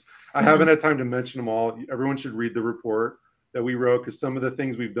experiments. I haven't had time to mention them all. Everyone should read the report that we wrote because some of the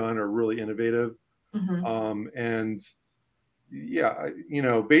things we've done are really innovative. And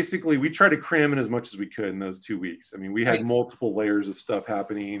basically we tried to cram in as much as we could in those 2 weeks. I mean, we had multiple layers of stuff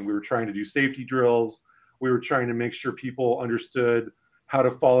happening. We were trying to do safety drills. We were trying to make sure people understood how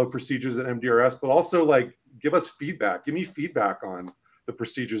to follow procedures at MDRS, but also give us feedback. Give me feedback on the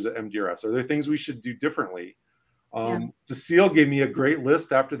procedures at MDRS? Are there things we should do differently? Yeah. Cecile gave me a great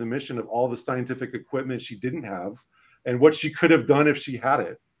list after the mission of all the scientific equipment she didn't have and what she could have done if she had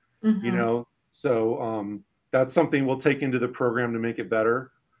it. You know, so that's something we'll take into the program to make it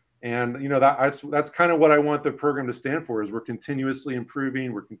better. And you know, that's kind of what I want the program to stand for, is we're continuously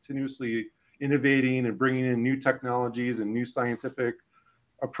improving, we're continuously innovating and bringing in new technologies and new scientific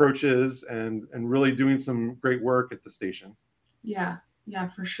approaches, and really doing some great work at the station. Yeah,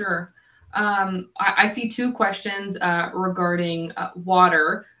 for sure. I see two questions regarding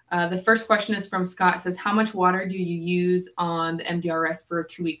water. The first question is from Scott. It says, how much water do you use on the MDRS for a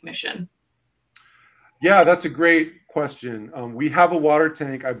 2-week mission? Yeah, that's a great question. We have a water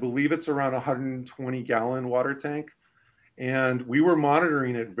tank. I believe it's around 120-gallon water tank. And we were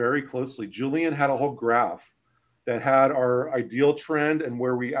monitoring it very closely. Julian had a whole graph that had our ideal trend and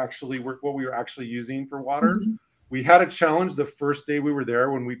where we actually were, what we were actually using for water. We had a challenge the first day we were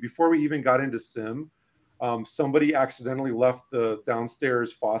there before we even got into sim. Somebody accidentally left the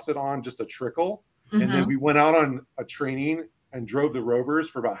downstairs faucet on, just a trickle. And then we went out on a training and drove the rovers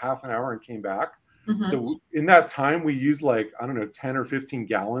for about half an hour and came back. So in that time, we used like, I don't know, 10 or 15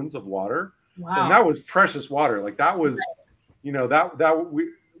 gallons of water. Wow. And that was precious water. Like that was, you know,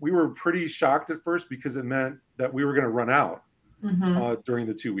 we were pretty shocked at first, because it meant that we were going to run out during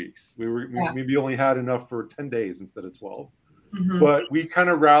the 2 weeks. We maybe only had enough for 10 days instead of 12. But we kind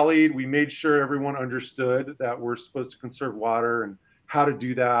of rallied. We made sure everyone understood that we're supposed to conserve water and how to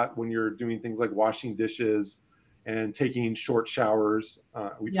do that when you're doing things like washing dishes and taking short showers.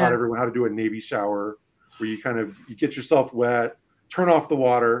 We taught everyone how to do a Navy shower, where you get yourself wet, turn off the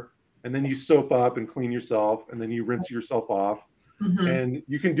water, and then you soap up and clean yourself, and then you rinse yourself off. And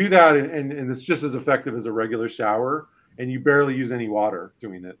you can do that, and it's just as effective as a regular shower, and you barely use any water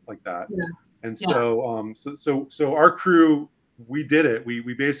doing it like that. And so our crew, we did it.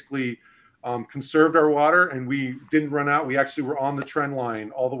 We basically conserved our water, and we didn't run out. We actually were on the trend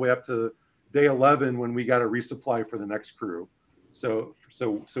line all the way up to day 11 when we got a resupply for the next crew. So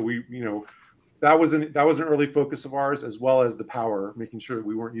we, you know, that was an early focus of ours, as well as the power, making sure that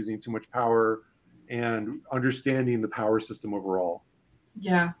we weren't using too much power and understanding the power system overall.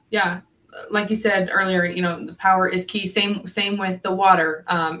 Yeah. Like you said earlier, you know, the power is key. Same with the water.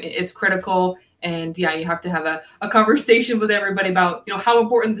 It's critical. And yeah, you have to have a conversation with everybody about, you know, how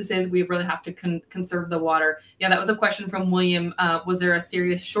important this is. We really have to conserve the water. Yeah, that was a question from William. Was there a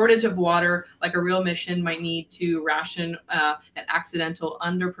serious shortage of water, like a real mission might need to ration an accidental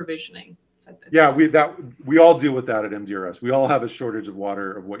under provisioning? Yeah, we all deal with that at MDRS. We all have a shortage of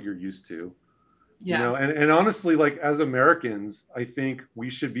water of what you're used to. Yeah. You know, and honestly, like as Americans, I think we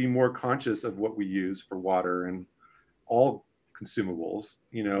should be more conscious of what we use for water and all consumables,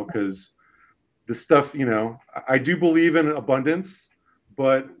 you know, because the stuff, you know, I do believe in abundance,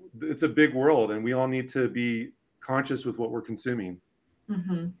 but it's a big world, and we all need to be conscious with what we're consuming.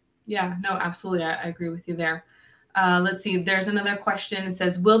 Yeah, no, absolutely. I agree with you there. Let's see. There's another question. It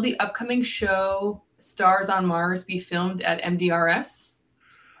says, will the upcoming show Stars on Mars be filmed at MDRS?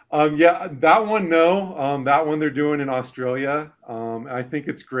 Yeah, that one, no. That one they're doing in Australia. I think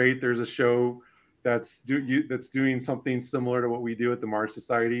it's great. There's a show that's doing something similar to what we do at the Mars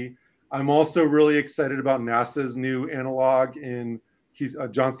Society. I'm also really excited about NASA's new analog in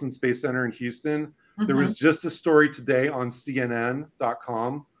Johnson Space Center in Houston. There was just a story today on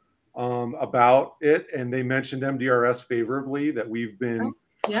CNN.com about it, and they mentioned MDRS favorably, that we've been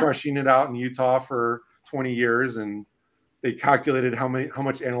crushing it out in Utah for 20 years, and they calculated how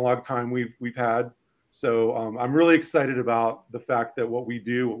much analog time we've had. So I'm really excited about the fact that what we've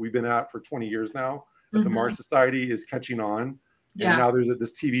been at for 20 years now at the Mars Society is catching on. And now there's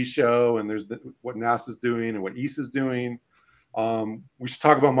this TV show, and there's what NASA's doing and what ESA's doing. We should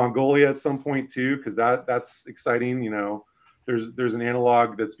talk about Mongolia at some point too, because that's exciting. You know, there's an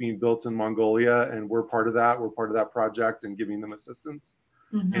analog that's being built in Mongolia, and we're part of that. We're part of that project and giving them assistance.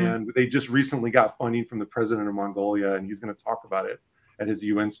 And they just recently got funding from the president of Mongolia, and he's going to talk about it at his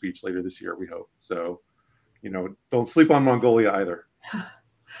UN speech later this year, we hope. So, you know, don't sleep on Mongolia either.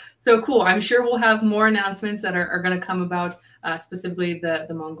 So cool. I'm sure we'll have more announcements that are going to come about specifically the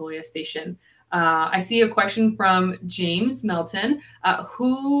Mongolia station. I see a question from James Melton.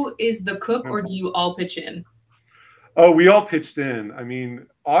 Who is the cook, or do you all pitch in? Oh, we all pitched in. I mean,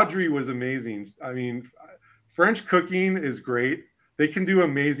 Audrey was amazing. I mean, French cooking is great. They can do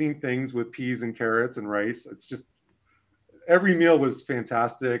amazing things with peas and carrots and rice. It's just, every meal was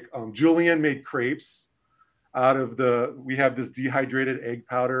fantastic. Julian made crepes out of we have this dehydrated egg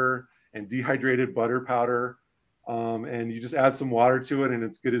powder and dehydrated butter powder. And you just add some water to it, and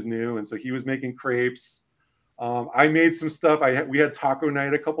it's good as new. And so he was making crepes. I made some stuff. We had taco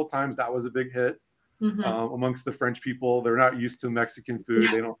night a couple times. That was a big hit amongst the French people. They're not used to Mexican food.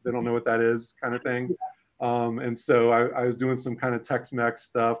 They don't know what that is, kind of thing. And so I was doing some kind of Tex-Mex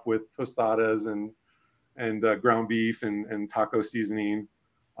stuff with tostadas and ground beef and taco seasoning.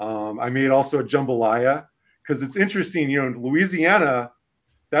 I made also a jambalaya, because it's interesting, you know, Louisiana,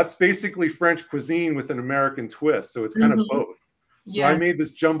 that's basically French cuisine with an American twist. So it's kind of both. So I made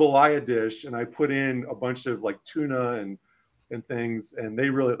this jambalaya dish, and I put in a bunch of like tuna and things, and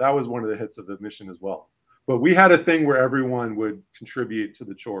that was one of the hits of the mission as well. But we had a thing where everyone would contribute to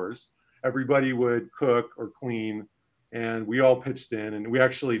the chores. Everybody would cook or clean, and we all pitched in, and we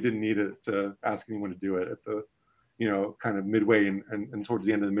actually didn't need it to ask anyone to do it at the, you know, kind of midway and towards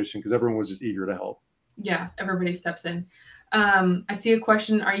the end of the mission, because everyone was just eager to help. Yeah, everybody steps in. I see a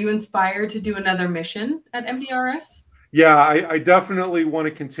question. Are you inspired to do another mission at MDRS? Yeah, I definitely want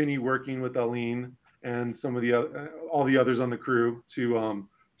to continue working with Aline and some of all the others on the crew to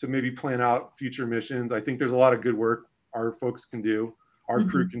maybe plan out future missions. I think there's a lot of good work our folks can do, our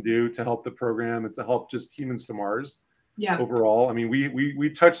crew can do to help the program and to help just humans to Mars. Yeah. Overall, I mean, we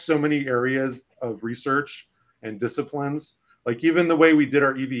touch so many areas of research and disciplines. Like even the way we did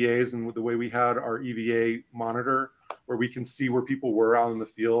our EVAs and the way we had our EVA monitor, where we can see where people were out in the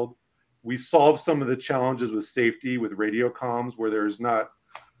field. We solved some of the challenges with safety with radio comms, where there's not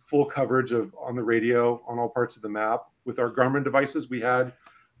full coverage on the radio on all parts of the map. With our Garmin devices, we had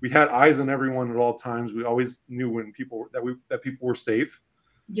eyes on everyone at all times. We always knew when people were safe.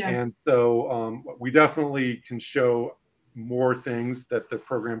 Yeah. And so we definitely can show more things that the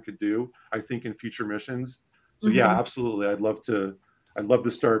program could do, I think, in future missions. So yeah, absolutely. I'd love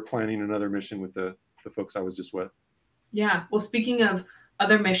to start planning another mission with the folks I was just with. Yeah. Well, speaking of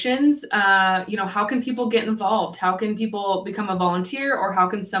other missions, you know, how can people get involved? How can people become a volunteer, or how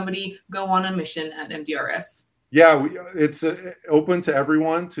can somebody go on a mission at MDRS? Yeah, it's open to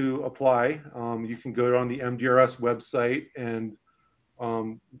everyone to apply. You can go on the MDRS website, and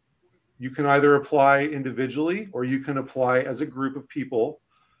you can either apply individually or you can apply as a group of people.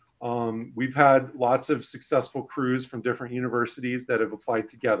 We've had lots of successful crews from different universities that have applied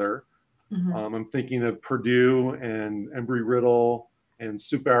together. I'm thinking of Purdue and Embry-Riddle and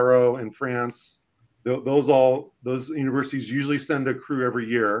Soup-Arrow in France. Those universities usually send a crew every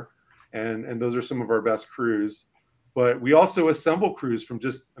year, and those are some of our best crews. But we also assemble crews from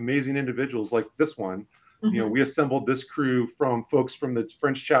just amazing individuals like this one. You know, we assembled this crew from folks from the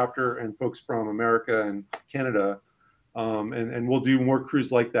French chapter and folks from America and Canada. And we'll do more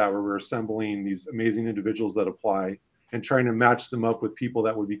crews like that, where we're assembling these amazing individuals that apply and trying to match them up with people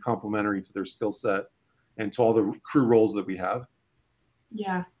that would be complementary to their skill set and to all the crew roles that we have.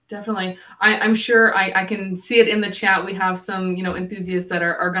 Yeah, definitely. I'm sure I can see it in the chat. We have some, you know, enthusiasts that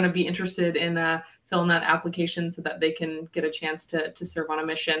are going to be interested in filling that application so that they can get a chance to serve on a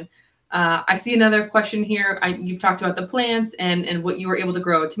mission. I see another question here. You've talked about the plants and what you were able to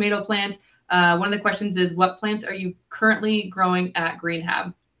grow, a tomato plant. One of the questions is, what plants are you currently growing at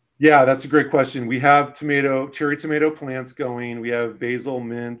GreenHab? Yeah, that's a great question. We have cherry tomato plants going. We have basil,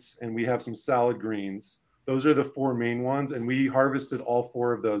 mint, and we have some salad greens. Those are the four main ones, and we harvested all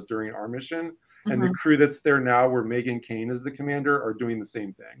four of those during our mission. And the crew that's there now, where Megan Kane is the commander, are doing the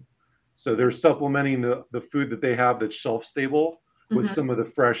same thing. So they're supplementing the food that they have that's shelf stable with some of the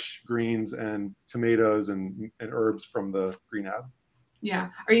fresh greens and tomatoes and herbs from the GreenHab. Yeah.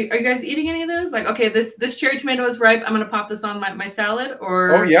 Are you guys eating any of those? Like, okay, this cherry tomato is ripe, I'm gonna pop this on my salad,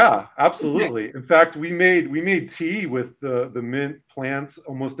 or? Oh yeah, absolutely. Okay. In fact, we made tea with the mint plants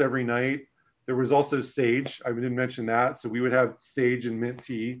almost every night. There was also sage. I didn't mention that. So we would have sage and mint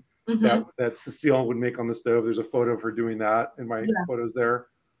tea that Cecile would make on the stove. There's a photo of her doing that in my photos there.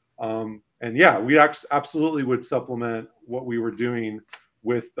 And yeah, we absolutely would supplement what we were doing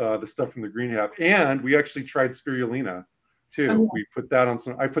with the stuff from the GreenHab. And we actually tried spirulina too. We put that on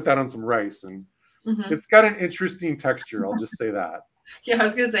I put that on some rice, and it's got an interesting texture. I'll just say that. Yeah, I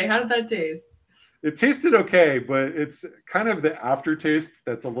was gonna say, how did that taste? It tasted okay, but it's kind of the aftertaste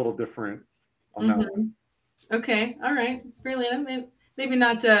that's a little different on that one. Okay, all right, spirulina, maybe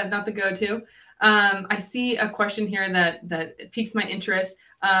not the go-to. I see a question here that piques my interest.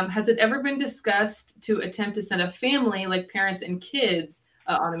 Has it ever been discussed to attempt to send a family, like parents and kids,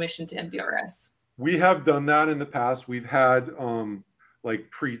 on a mission to MDRS? We have done that in the past. We've had like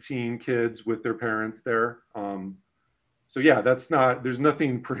preteen kids with their parents there. So yeah, there's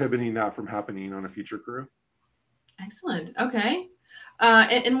nothing prohibiting that from happening on a future crew. Excellent. Okay.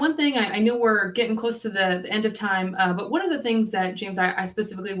 And one thing, I know we're getting close to the end of time, but one of the things that, James, I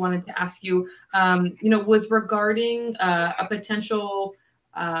specifically wanted to ask you, was regarding a potential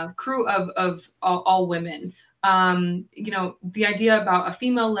crew of all women. the idea about a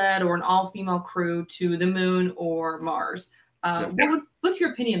female-led or an all-female crew to the moon or Mars. What's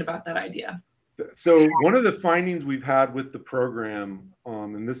your opinion about that idea? So one of the findings we've had with the program,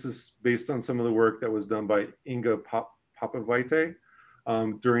 and this is based on some of the work that was done by Inga Popovici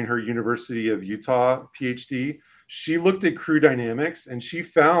during her University of Utah PhD, she looked at crew dynamics and she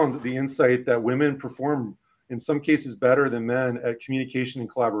found the insight that women perform in some cases better than men at communication and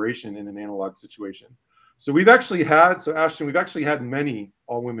collaboration in an analog situation. So we've actually had, Ashton, we've actually had many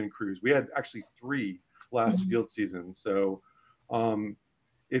all-women crews. We had actually 3 last field season. So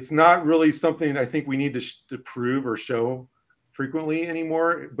it's not really something I think we need to prove or show frequently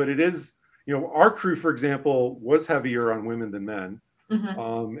anymore, but it is, our crew, for example, was heavier on women than men.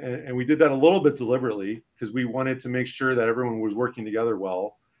 And we did that a little bit deliberately because we wanted to make sure that everyone was working together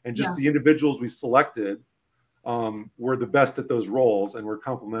well. And just the individuals we selected were the best at those roles and were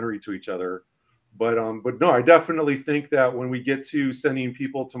complementary to each other. But no, I definitely think that when we get to sending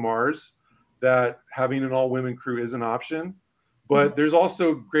people to Mars, that having an all-women crew is an option. But there's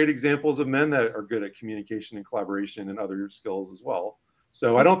also great examples of men that are good at communication and collaboration and other skills as well.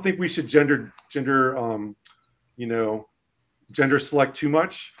 So I don't think we should gender select too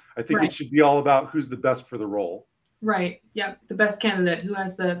much. I think it should be all about who's the best for the role. Right. Yeah. The best candidate, who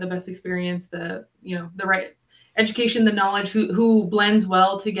has the best experience, the right education, the knowledge, who blends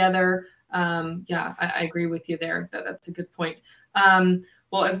well together. I agree with you there. That's a good point.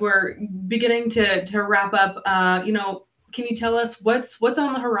 Well, as we're beginning to wrap up, can you tell us what's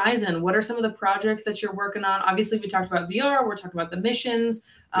on the horizon? What are some of the projects that you're working on? Obviously, we talked about VR. We're talking about the missions.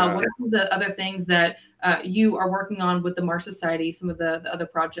 What are some of the other things that you are working on with the Mars Society? Some of the other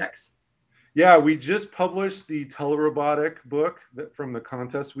projects. Yeah, we just published the telerobotic book from the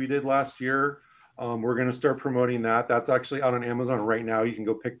contest we did last year. We're going to start promoting that. That's actually out on Amazon right now. You can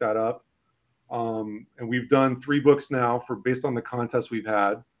go pick that up. And we've done 3 books now based on the contests we've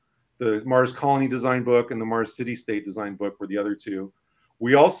had. The Mars Colony Design book and the Mars City State Design book were the other 2.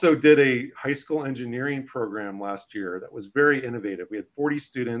 We also did a high school engineering program last year that was very innovative. We had 40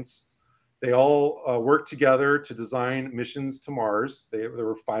 students. They all worked together to design missions to Mars. There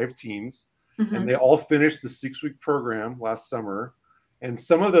were 5 teams, and they all finished the 6-week program last summer. And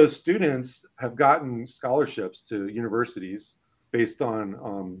some of those students have gotten scholarships to universities based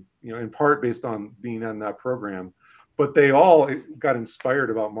on, in part based on being in that program. But they all got inspired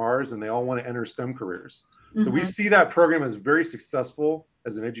about Mars and they all want to enter STEM careers. So we see that program as very successful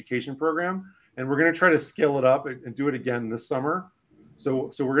as an education program, and we're going to try to scale it up and do it again this summer. So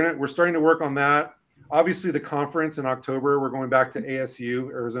we're starting to work on that. Obviously, the conference in October, we're going back to ASU,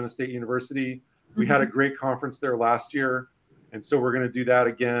 Arizona State University. We had a great conference there last year, and so we're going to do that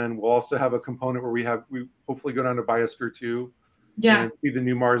again. We'll also have a component where we hopefully go down to Biosphere 2 and see the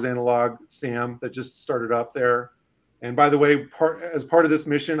new Mars analog SAM that just started up there. And by the way, as part of this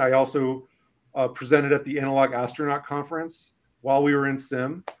mission, I also presented at the Analog Astronaut Conference while we were in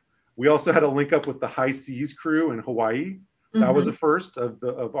Sim. We also had a link up with the High Seas crew in Hawaii. That was the first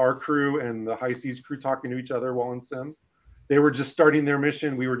of our crew and the High Seas crew talking to each other while in Sim. They were just starting their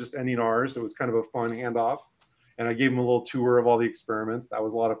mission. We were just ending ours. So it was kind of a fun handoff. And I gave them a little tour of all the experiments. That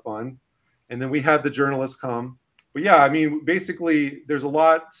was a lot of fun. And then we had the journalists come. But yeah, I mean, basically, there's a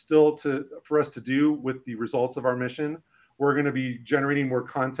lot still for us to do with the results of our mission. We're going to be generating more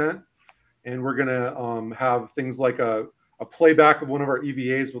content, and we're going to have things like a playback of one of our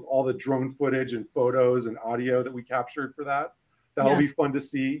EVAs with all the drone footage and photos and audio that we captured for that. That'll be fun to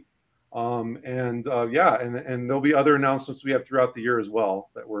see. And there'll be other announcements we have throughout the year as well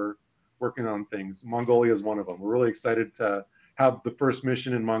that we're working on things. Mongolia is one of them. We're really excited to have the first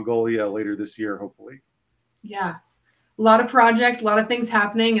mission in Mongolia later this year, hopefully. Yeah, a lot of projects, a lot of things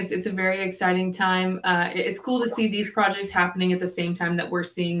happening. It's a very exciting time. It's cool to see these projects happening at the same time that we're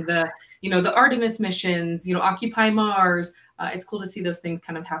seeing the Artemis missions, Occupy Mars. It's cool to see those things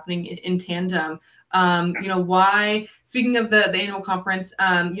kind of happening in tandem. Why, speaking of the annual conference,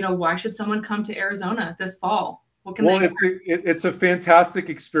 why should someone come to Arizona this fall? It's a fantastic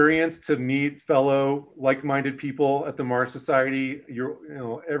experience to meet fellow like-minded people at the Mars Society.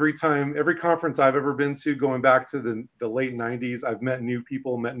 Every conference I've ever been to, going back to the late 90s, I've met new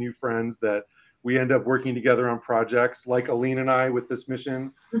people, met new friends that we end up working together on projects like Aline and I with this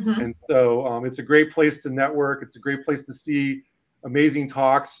mission. And so it's a great place to network. It's a great place to see amazing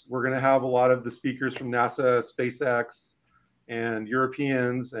talks. We're going to have a lot of the speakers from NASA, SpaceX, and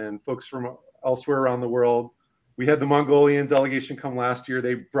Europeans and folks from elsewhere around the world. We had the Mongolian delegation come last year.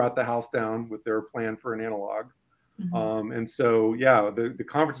 They brought the house down with their plan for an analog. And so, the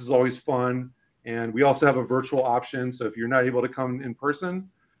conference is always fun. And we also have a virtual option. So if you're not able to come in person,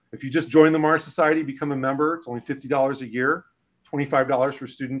 If you just join the Mars Society, become a member, it's only $50 a year, $25 for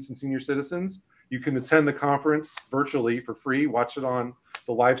students and senior citizens. You can attend the conference virtually for free, watch it on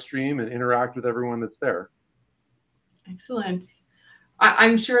the live stream, and interact with everyone that's there. Excellent.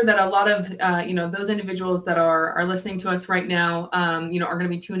 I'm sure that a lot of those individuals that are listening to us right now, are going to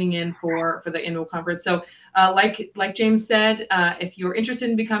be tuning in for the annual conference. So, like James said, if you're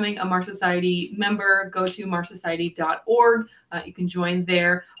interested in becoming a Mars Society member, go to marssociety.org. You can join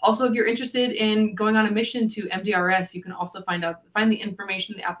there. Also, if you're interested in going on a mission to MDRS, you can also find the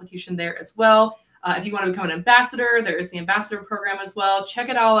information, the application there as well. If you want to become an ambassador, there is the ambassador program as well. Check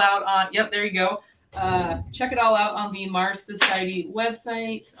it all out on. Yep, there you go. Check it all out on the Mars Society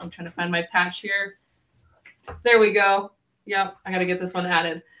website. I'm trying to find my patch here. There we go. Yep, I got to get this one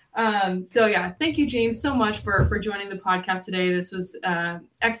added. So yeah, thank you, James, so much for joining the podcast today. This was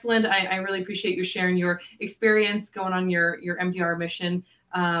excellent. I really appreciate you sharing your experience going on your MDR mission.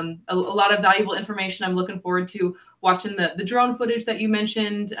 A lot of valuable information. I'm looking forward to watching the drone footage that you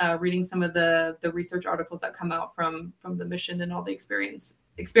mentioned, reading some of the research articles that come out from the mission and all the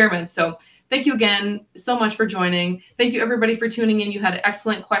experiments. So thank you again so much for joining. Thank you everybody for tuning in. You had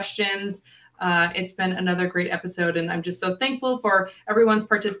excellent questions. It's been another great episode, and I'm just so thankful for everyone's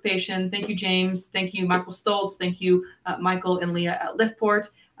participation. Thank you, James. Thank you, Michael Stoltz. Thank you, Michael and Leah at Liftport.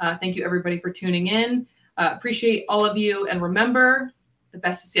 Thank you everybody for tuning in. Appreciate all of you. And remember, the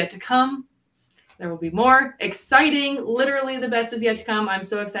best is yet to come. There will be more exciting, literally the best is yet to come. I'm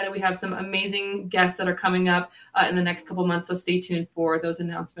so excited. We have some amazing guests that are coming up in the next couple months. So stay tuned for those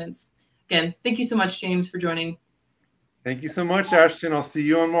announcements. Again, thank you so much, James, for joining. Thank you so much, Ashton. I'll see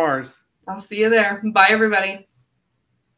you on Mars. I'll see you there. Bye, everybody.